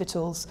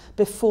hospitals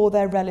before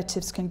their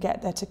relatives can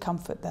get there to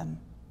comfort them.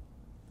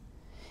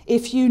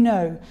 If you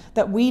know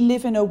that we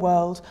live in a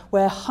world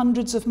where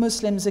hundreds of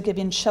Muslims are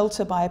given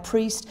shelter by a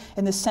priest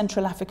in the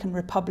Central African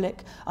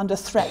Republic under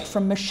threat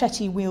from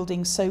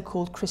machete-wielding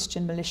so-called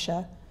Christian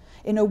militia,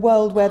 in a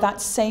world where that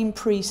same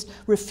priest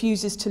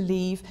refuses to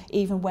leave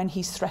even when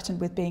he's threatened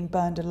with being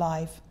burned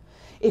alive.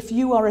 If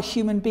you are a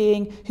human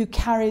being who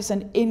carries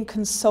an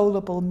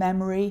inconsolable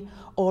memory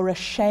or a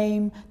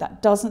shame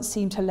that doesn't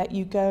seem to let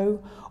you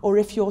go, or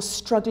if you're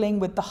struggling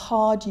with the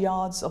hard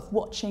yards of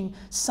watching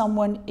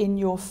someone in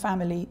your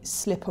family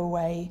slip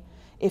away,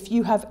 if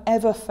you have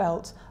ever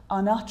felt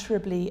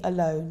unutterably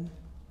alone,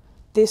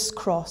 this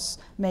cross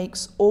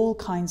makes all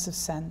kinds of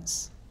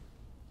sense.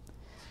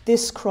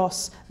 This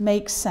cross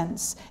makes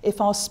sense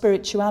if our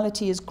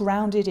spirituality is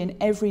grounded in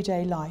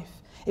everyday life,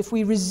 if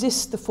we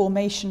resist the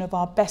formation of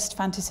our best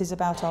fantasies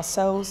about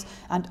ourselves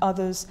and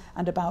others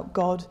and about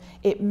God.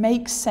 It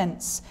makes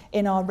sense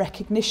in our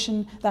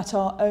recognition that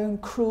our own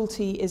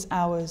cruelty is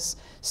ours.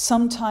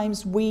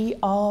 Sometimes we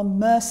are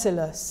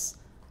merciless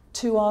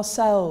to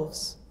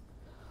ourselves,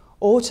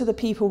 or to the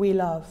people we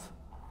love,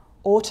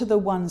 or to the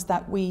ones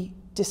that we,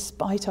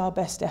 despite our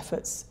best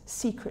efforts,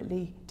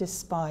 secretly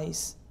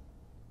despise.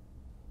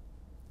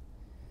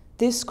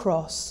 This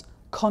cross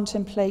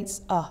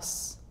contemplates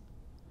us,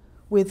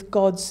 with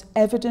God's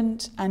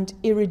evident and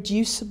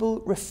irreducible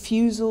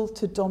refusal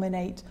to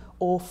dominate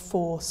or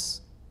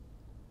force,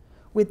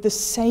 with the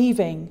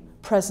saving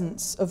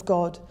presence of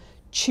God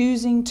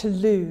choosing to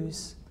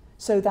lose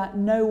so that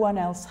no one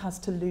else has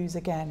to lose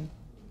again,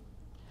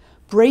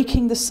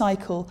 breaking the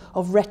cycle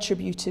of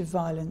retributive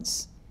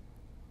violence.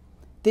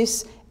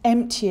 This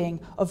emptying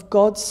of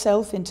God's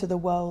self into the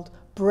world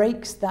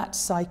breaks that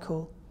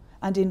cycle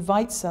and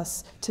invites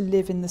us to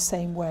live in the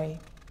same way.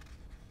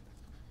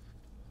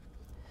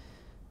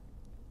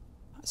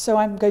 So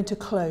I'm going to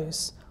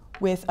close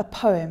with a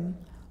poem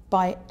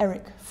by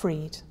Eric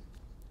Fried.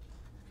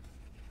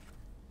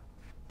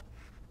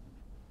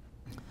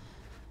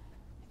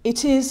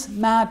 It is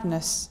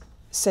madness,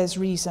 says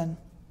reason.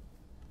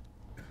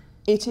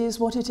 It is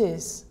what it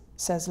is,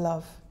 says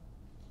love.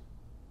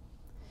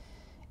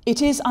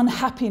 It is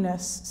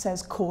unhappiness,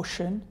 says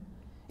caution.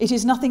 It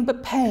is nothing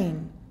but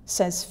pain,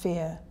 says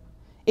fear.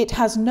 It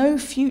has no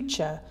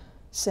future,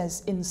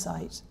 says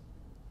insight.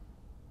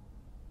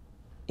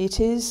 It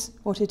is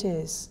what it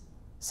is,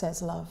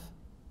 says love.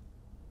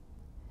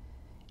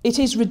 It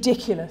is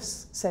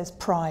ridiculous, says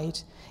pride.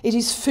 It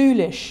is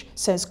foolish,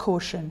 says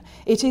caution.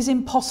 It is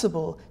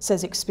impossible,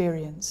 says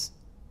experience.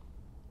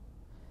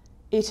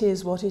 It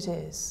is what it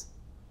is,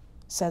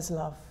 says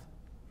love.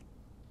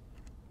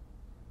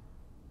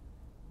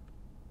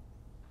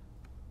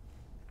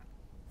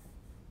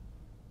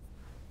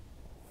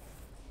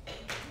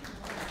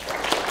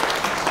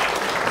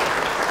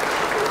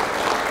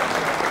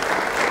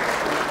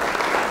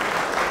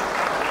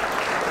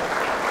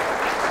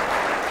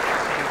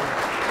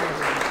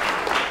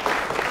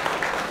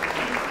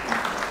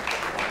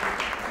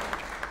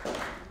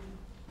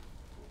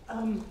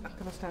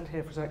 Stand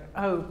here for a sec.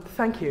 Oh,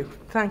 thank you.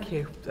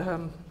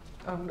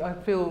 I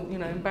feel,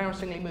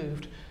 embarrassingly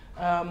moved.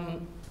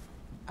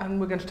 And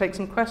we're going to take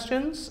some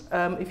questions.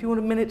 If you want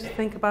a minute to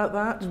think about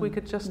that, we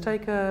could just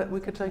take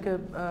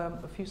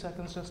a few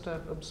seconds just to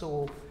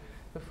absorb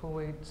before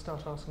we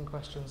start asking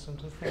questions and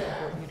to think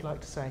of what you'd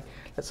like to say.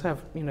 Let's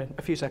have,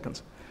 a few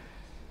seconds.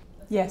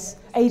 Yes,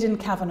 Aidan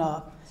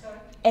Kavanagh. Sorry?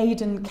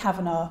 Aidan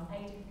Kavanagh,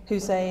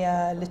 who's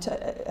a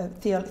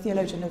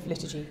theologian of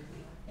liturgy.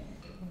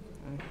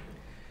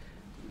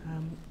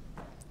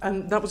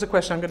 And that was a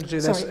question. I'm going to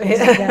do this.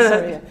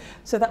 Sorry.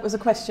 So that was a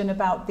question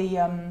about the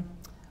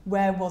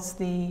where was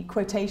the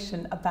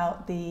quotation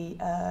about the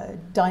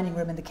dining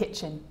room and the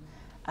kitchen,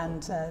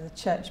 and the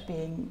church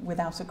being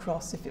without a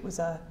cross if it was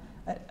a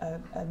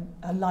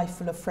life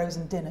full of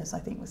frozen dinners, I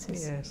think was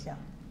his. Yes. Yeah.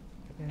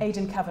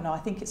 Aidan Kavanagh. I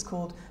think it's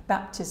called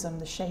Baptism: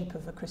 The Shape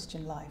of a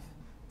Christian Life.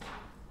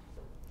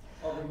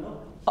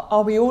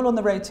 Are we all on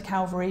the road to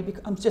Calvary?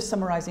 I'm just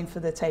summarising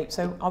for the tape.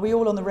 So, are we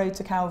all on the road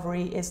to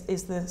Calvary? Is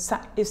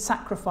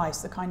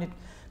sacrifice the kind of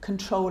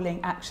controlling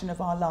action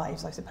of our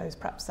lives? I suppose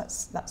perhaps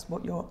that's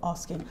what you're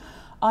asking.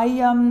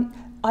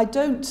 I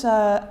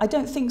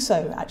don't think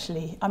so.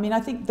 Actually, I mean, I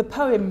think the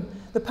poem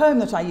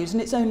that I use,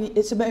 and it's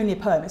only a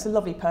poem. It's a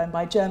lovely poem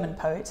by a German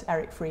poet,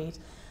 Eric Fried.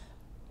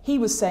 He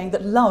was saying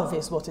that love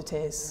is what it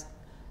is.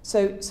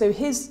 So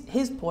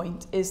his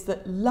point is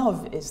that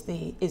love is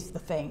the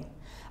thing.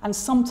 And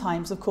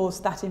sometimes, of course,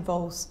 that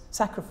involves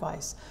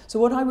sacrifice. So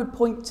what I would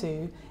point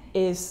to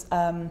is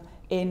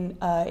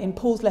in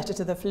Paul's letter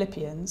to the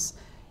Philippians,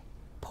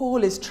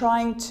 Paul is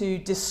trying to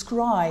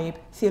describe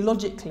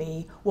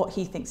theologically what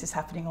he thinks is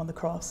happening on the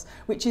cross,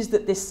 which is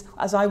that this,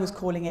 as I was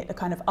calling it, a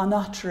kind of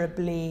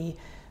unutterably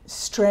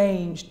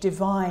strange,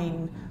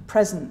 divine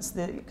presence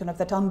that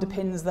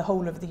underpins the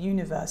whole of the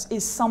universe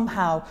is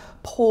somehow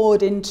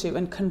poured into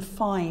and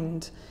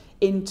confined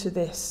into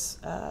this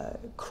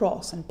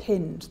cross and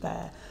pinned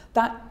there,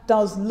 that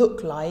does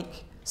look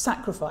like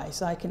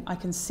sacrifice. I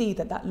can see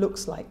that that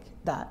looks like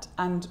that,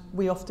 and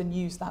we often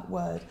use that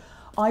word.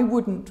 I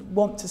wouldn't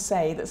want to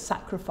say that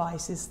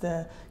sacrifice is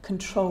the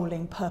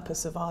controlling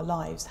purpose of our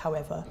lives,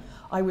 however.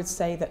 I would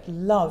say that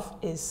love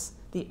is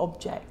the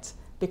object,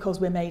 because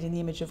we're made in the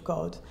image of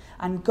God.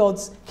 And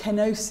God's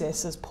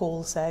kenosis, as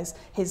Paul says,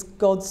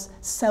 God's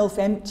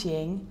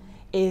self-emptying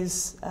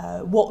is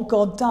what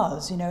God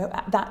does. You know,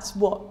 that's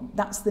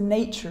the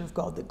nature of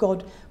God, that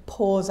God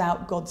pours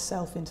out God's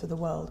self into the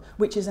world,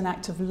 which is an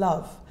act of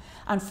love.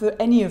 And for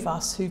any of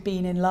us who've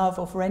been in love,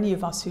 or for any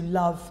of us who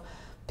love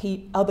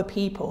other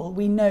people,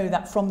 we know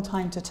that from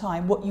time to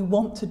time, what you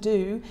want to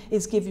do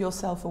is give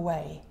yourself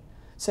away.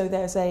 So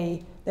there's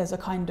a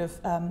kind of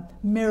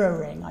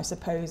mirroring, I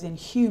suppose, in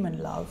human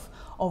love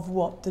of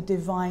what the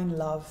divine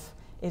love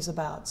is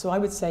about. So I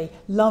would say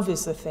love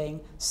is the thing.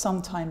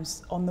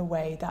 Sometimes on the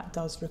way that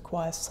does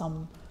require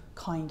some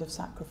kind of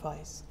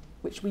sacrifice,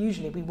 which we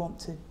want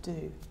to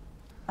do.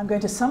 I'm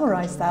going to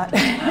summarise that.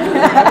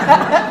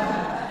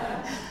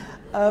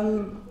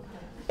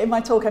 In my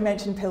talk I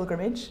mentioned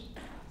pilgrimage.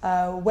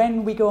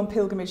 When we go on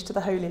pilgrimage to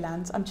the Holy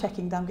Land, I'm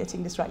checking that I'm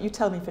getting this right. You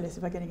tell me, Phyllis,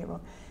 if I'm getting it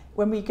wrong.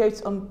 When we go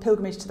on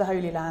pilgrimage to the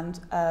Holy Land,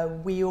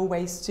 we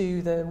always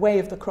do the way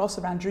of the cross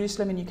around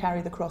Jerusalem, and you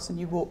carry the cross and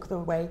you walk the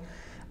way.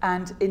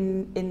 And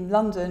in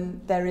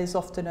London, there is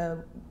often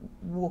a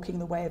walking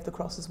the way of the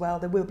cross as well.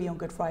 There will be on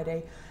Good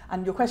Friday.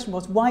 And your question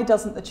was, why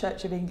doesn't the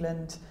Church of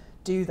England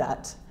do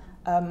that?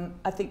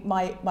 I think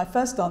my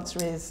first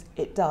answer is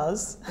it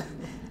does,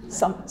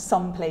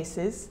 some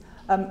places.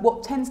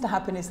 What tends to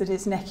happen is that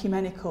it's an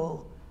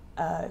ecumenical,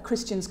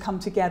 Christians come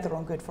together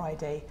on Good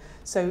Friday,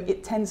 so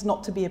it tends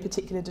not to be a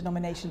particular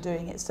denomination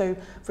doing it. So,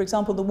 for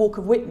example, the Walk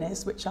of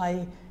Witness, which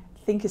I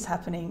think is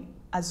happening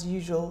as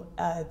usual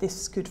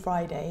this Good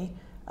Friday,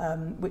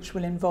 which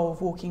will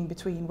involve walking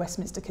between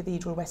Westminster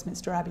Cathedral,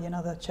 Westminster Abbey and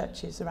other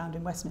churches around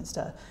in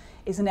Westminster,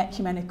 is an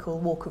ecumenical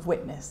walk of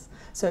witness.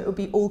 So it will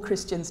be all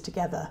Christians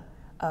together.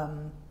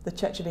 The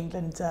Church of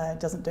England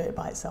doesn't do it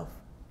by itself.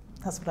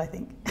 That's what I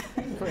think.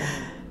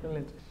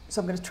 Brilliant. So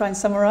I'm going to try and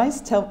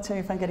summarise. Tell me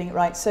if I'm getting it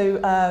right. So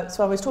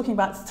I was talking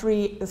about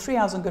the 3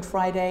 hours on Good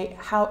Friday.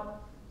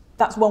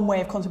 That's one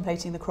way of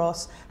contemplating the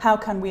cross. How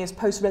can we, as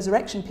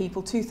post-resurrection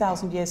people,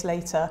 2,000 years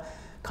later,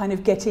 kind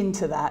of get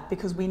into that,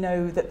 because we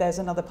know that there's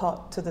another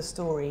part to the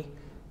story.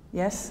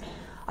 Yes?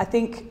 I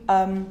think,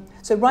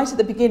 so right at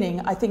the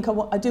beginning, I think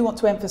I do want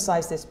to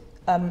emphasise this.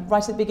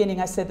 Right at the beginning,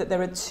 I said that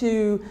there are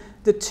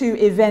the two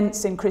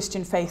events in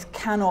Christian faith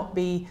cannot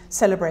be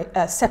separated,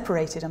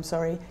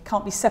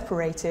 can't be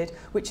separated,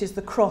 which is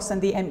the cross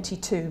and the empty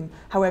tomb,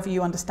 however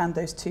you understand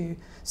those two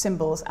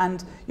symbols.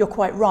 And you're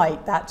quite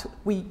right that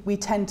we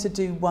tend to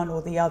do one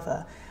or the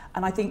other.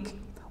 And I think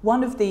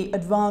one of the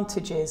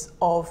advantages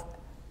of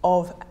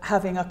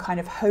having a kind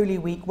of Holy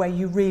Week where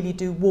you really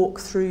do walk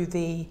through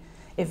the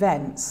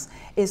events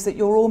is that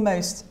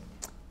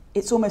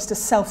it's almost a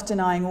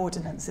self-denying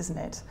ordinance, isn't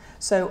it?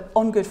 So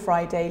on Good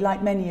Friday,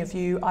 like many of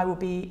you, I will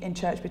be in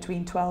church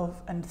between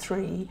 12 and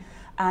 3,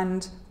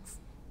 and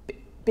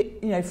you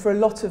know, for a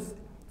lot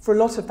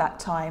of that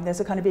time,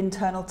 there's a kind of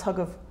internal tug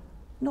of,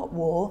 not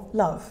war,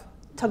 love,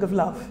 tug of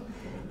love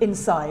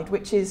inside,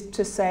 which is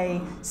to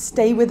say,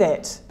 stay with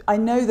it. I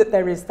know that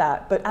there is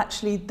that, but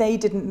actually they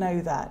didn't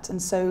know that.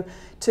 And so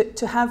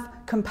to have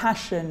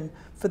compassion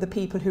for the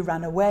people who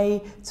ran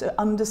away, to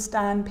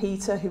understand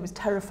Peter, who was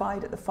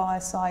terrified at the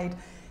fireside,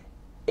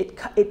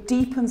 it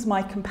deepens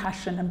my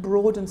compassion and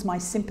broadens my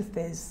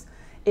sympathies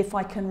if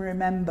I can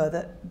remember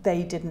that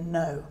they didn't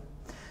know.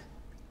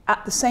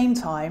 At the same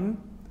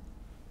time,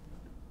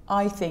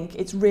 I think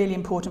it's really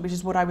important, which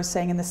is what I was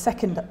saying in the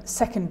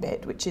second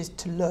bit, which is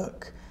to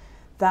look,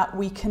 that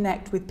we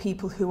connect with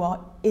people who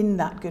are in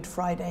that Good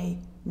Friday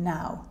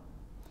now,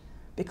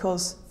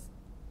 because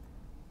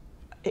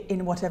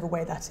in whatever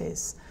way that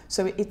is.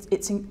 So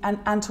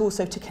and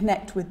also to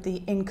connect with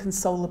the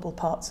inconsolable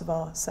parts of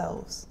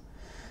ourselves.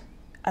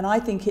 And I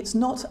think it's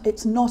not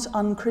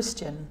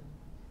un-Christian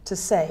to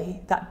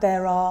say that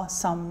there are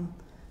some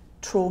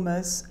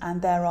traumas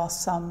and there are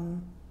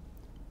some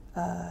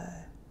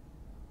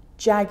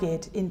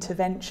jagged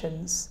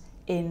interventions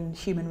in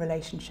human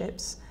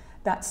relationships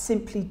that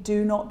simply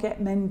do not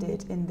get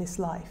mended in this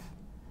life.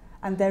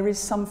 And there is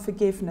some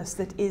forgiveness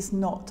that is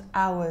not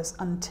ours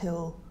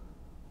until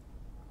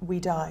we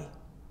die.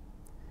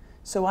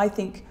 So I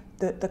think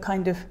that the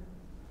kind of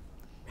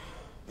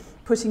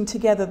putting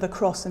together the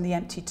cross and the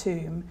empty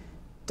tomb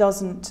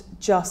doesn't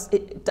just,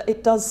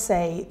 it does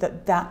say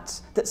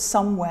that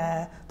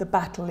somewhere the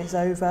battle is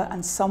over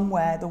and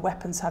somewhere the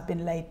weapons have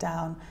been laid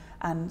down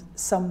and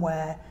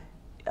somewhere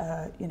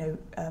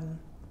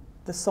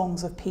the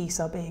songs of peace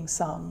are being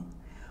sung.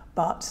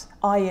 But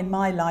I in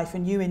my life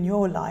and you in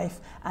your life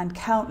and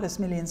countless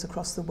millions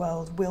across the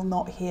world will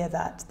not hear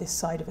that this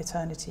side of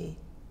eternity.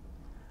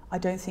 I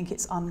don't think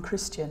it's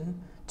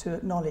un-Christian to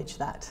acknowledge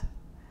that.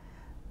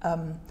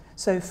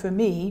 So for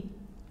me,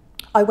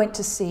 I went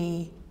to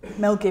see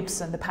Mel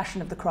Gibson, The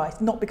Passion of the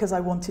Christ, not because I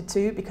wanted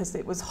to, because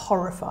it was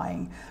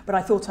horrifying, but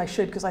I thought I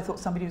should because I thought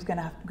somebody was going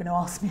to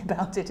ask me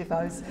about it if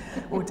I was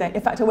ordained.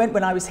 In fact, I went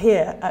when I was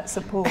here at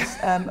St Paul's.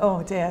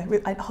 Oh dear,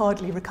 I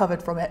hardly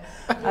recovered from it,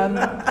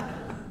 and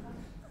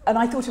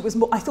I thought it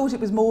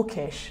was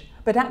mawkish.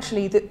 But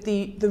actually,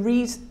 the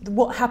reason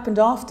what happened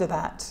after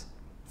that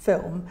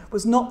film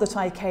was not that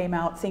I came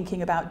out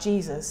thinking about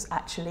Jesus,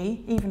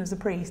 actually, even as a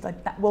priest.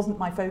 That wasn't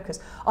my focus.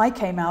 I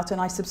came out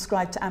and I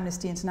subscribed to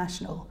Amnesty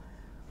International.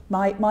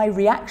 My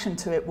reaction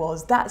to it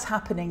was, that's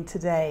happening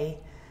today,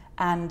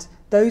 and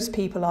those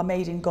people are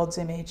made in God's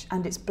image,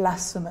 and it's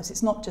blasphemous.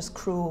 It's not just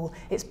cruel,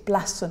 it's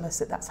blasphemous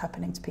that that's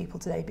happening to people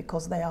today,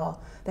 because they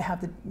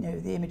have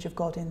the image of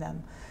God in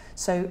them.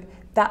 So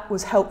that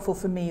was helpful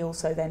for me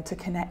also then to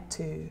connect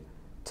to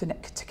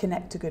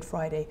Good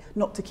Friday,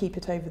 not to keep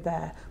it over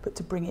there, but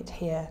to bring it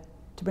here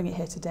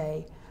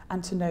today,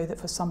 and to know that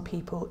for some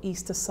people,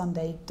 Easter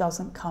Sunday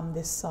doesn't come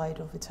this side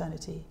of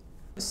eternity.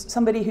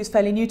 Somebody who's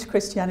fairly new to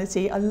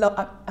Christianity, I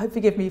hope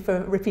forgive me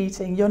for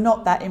repeating, you're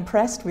not that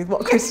impressed with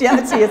what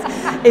Christianity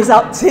is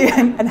up to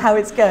and how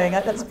it's going.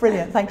 That's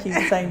brilliant, thank you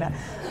for saying that.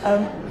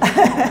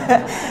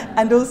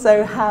 And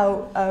also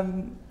how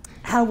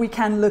we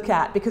can look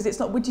at, because it's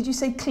not, did you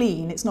say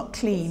clean? It's not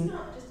clean. It's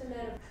not.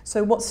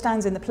 So what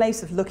stands in the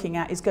place of looking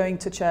at is going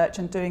to church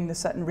and doing the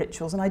certain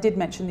rituals. And I did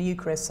mention the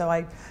Eucharist, so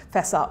I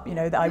fess up,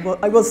 that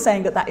I was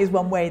saying that is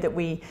one way that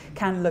we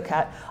can look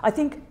at.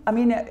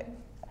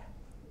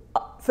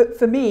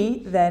 For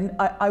me, then,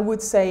 I would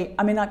say,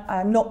 I'm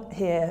not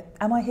here,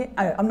 am I here?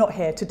 I'm not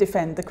here to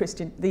defend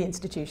the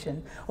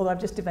institution, although I've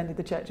just defended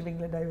the Church of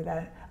England over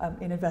there,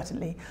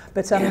 inadvertently.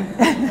 But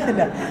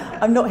no,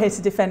 I'm not here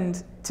to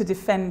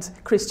defend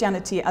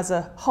Christianity as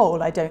a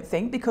whole, I don't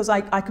think, because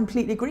I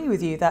completely agree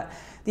with you that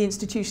the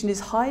institution is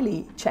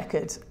highly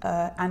checkered,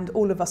 and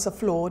all of us are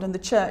flawed, and the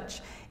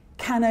Church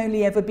can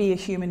only ever be a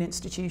human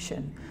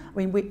institution.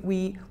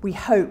 We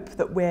hope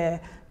that we're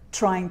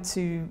trying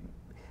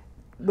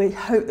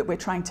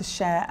to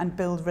share and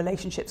build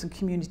relationships and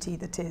community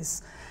that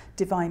is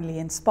divinely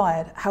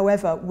inspired.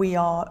 However, we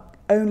are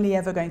only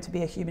ever going to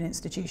be a human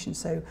institution,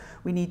 so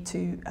we need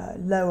to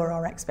lower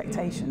our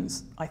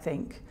expectations, I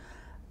think.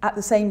 At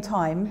the same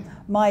time,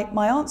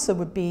 my answer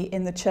would be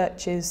in the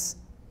Church's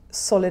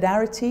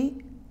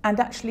solidarity, and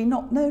actually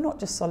not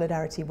just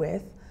solidarity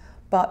with,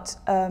 but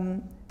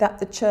that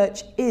the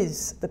Church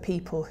is the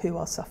people who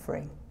are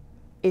suffering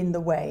in the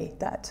way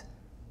that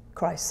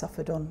Christ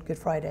suffered on Good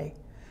Friday.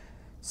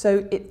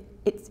 So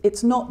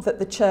it's not that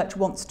the Church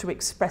wants to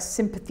express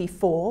sympathy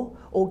for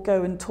or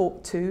go and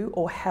talk to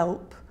or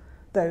help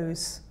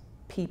those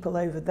people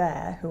over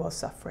there who are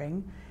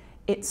suffering.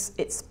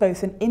 It's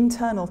both an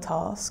internal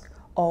task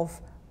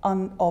of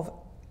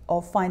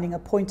finding a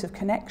point of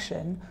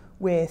connection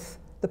with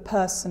the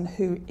person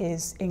who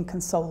is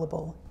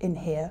inconsolable in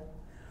here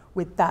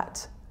with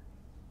that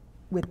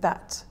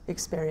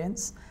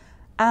experience,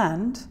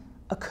 and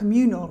a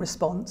communal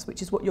response,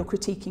 which is what you're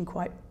critiquing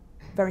quite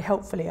very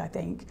helpfully, I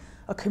think,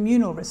 a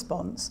communal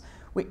response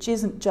which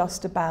isn't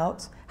just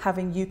about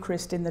having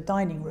Eucharist in the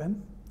dining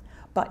room,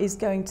 but is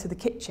going to the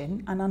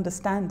kitchen and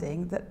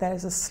understanding that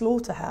there's a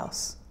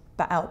slaughterhouse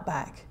out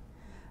back,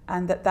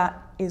 and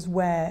that is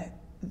where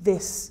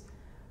this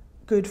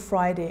Good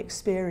Friday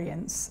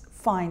experience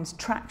finds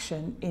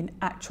traction in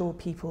actual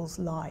people's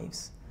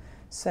lives.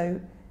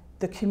 So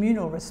the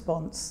communal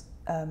response,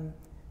 the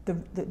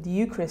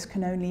Eucharist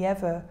can only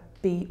ever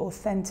be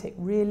authentic,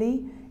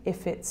 really,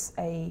 if it's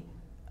a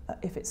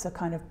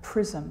kind of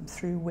prism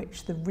through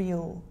which the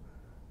real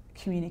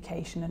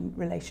communication and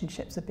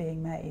relationships are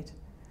being made.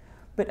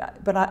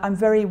 But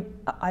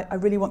I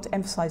really want to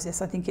emphasise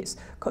this. I think it's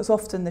because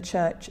often the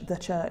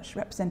church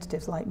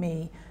representatives like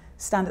me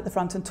stand at the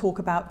front and talk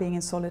about being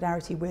in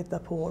solidarity with the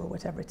poor or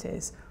whatever it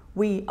is.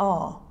 We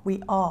are.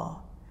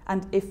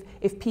 And if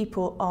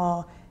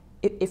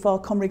our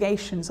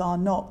congregations are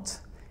not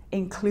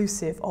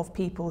inclusive of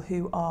people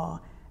who are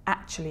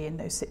actually in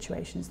those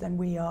situations, then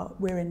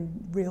we're in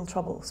real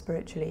trouble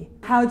spiritually.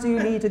 How do you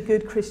lead a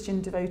good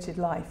Christian devoted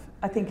life?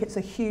 I think it's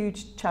a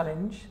huge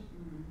challenge.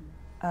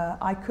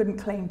 I couldn't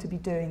claim to be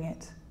doing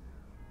it,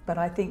 but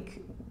I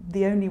think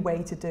the only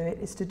way to do it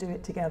is to do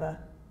it together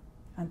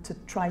and to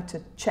try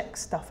to check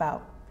stuff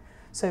out.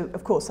 So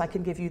of course I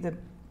can give you the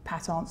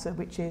pat answer,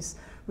 which is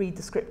read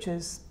the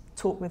scriptures,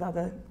 talk with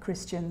other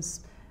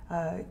Christians,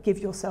 give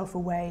yourself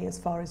away as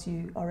far as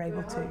you are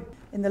able to.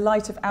 In the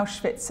light of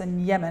Auschwitz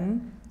and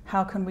Yemen,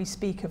 how can we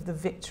speak of the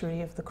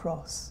victory of the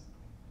cross?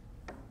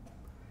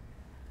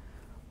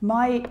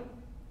 My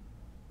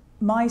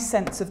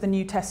sense of the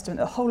New Testament,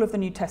 the whole of the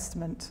New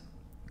Testament,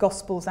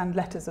 Gospels and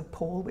letters of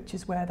Paul, which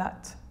is where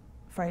that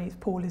phrase,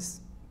 Paul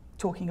is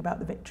talking about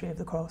the victory of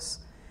the cross,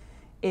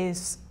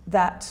 is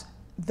that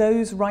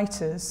those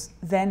writers,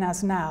 then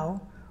as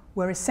now,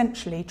 were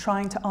essentially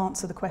trying to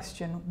answer the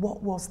question,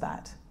 what was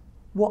that?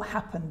 What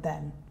happened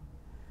then?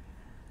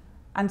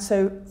 And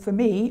so for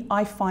me,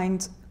 I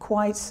find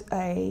quite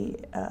a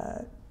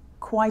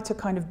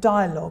kind of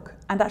dialogue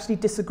and actually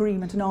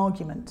disagreement and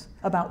argument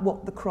about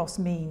what the cross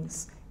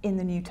means in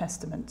the New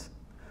Testament.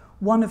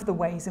 One of the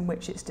ways in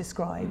which it's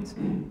described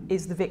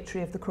is the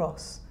victory of the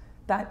cross.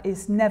 That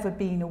is never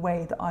been a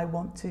way that I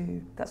want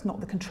to, that's not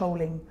the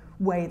controlling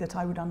way that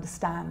I would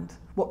understand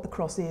what the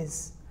cross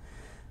is.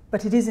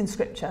 But it is in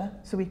Scripture,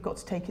 so we've got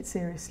to take it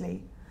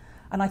seriously.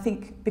 And I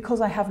think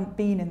because I haven't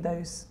been in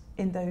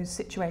those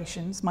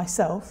situations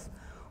myself,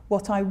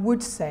 what I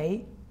would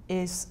say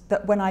is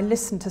that when I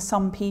listen to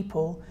some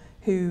people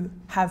who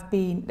have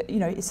been,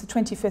 it's the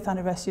 25th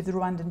anniversary of the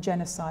Rwandan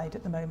genocide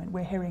at the moment.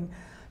 We're hearing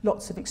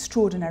lots of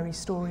extraordinary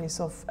stories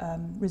of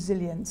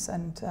resilience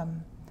and,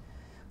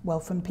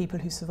 from people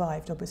who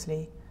survived,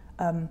 obviously.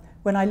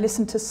 When I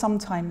listen to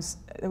sometimes,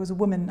 there was a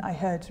woman I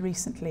heard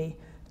recently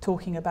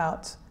talking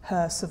about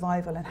her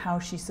survival and how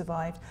she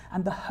survived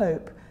and the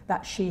hope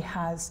that she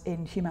has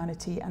in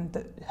humanity and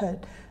that her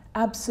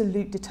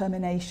absolute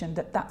determination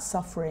that that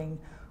suffering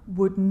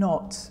would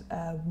not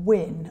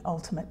win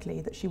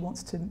ultimately, that she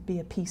wants to be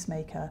a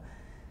peacemaker.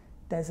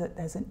 There's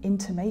an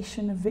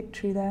intimation of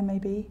victory there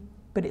maybe,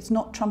 but it's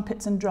not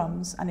trumpets and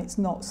drums and it's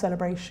not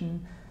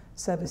celebration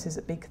services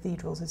at big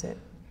cathedrals, is it?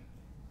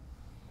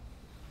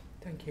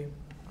 Thank you.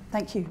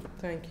 Thank you.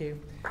 Thank you.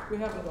 We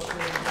haven't got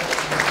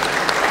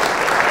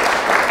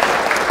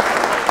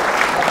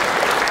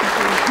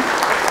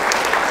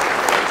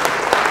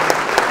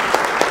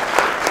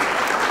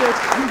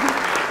Good.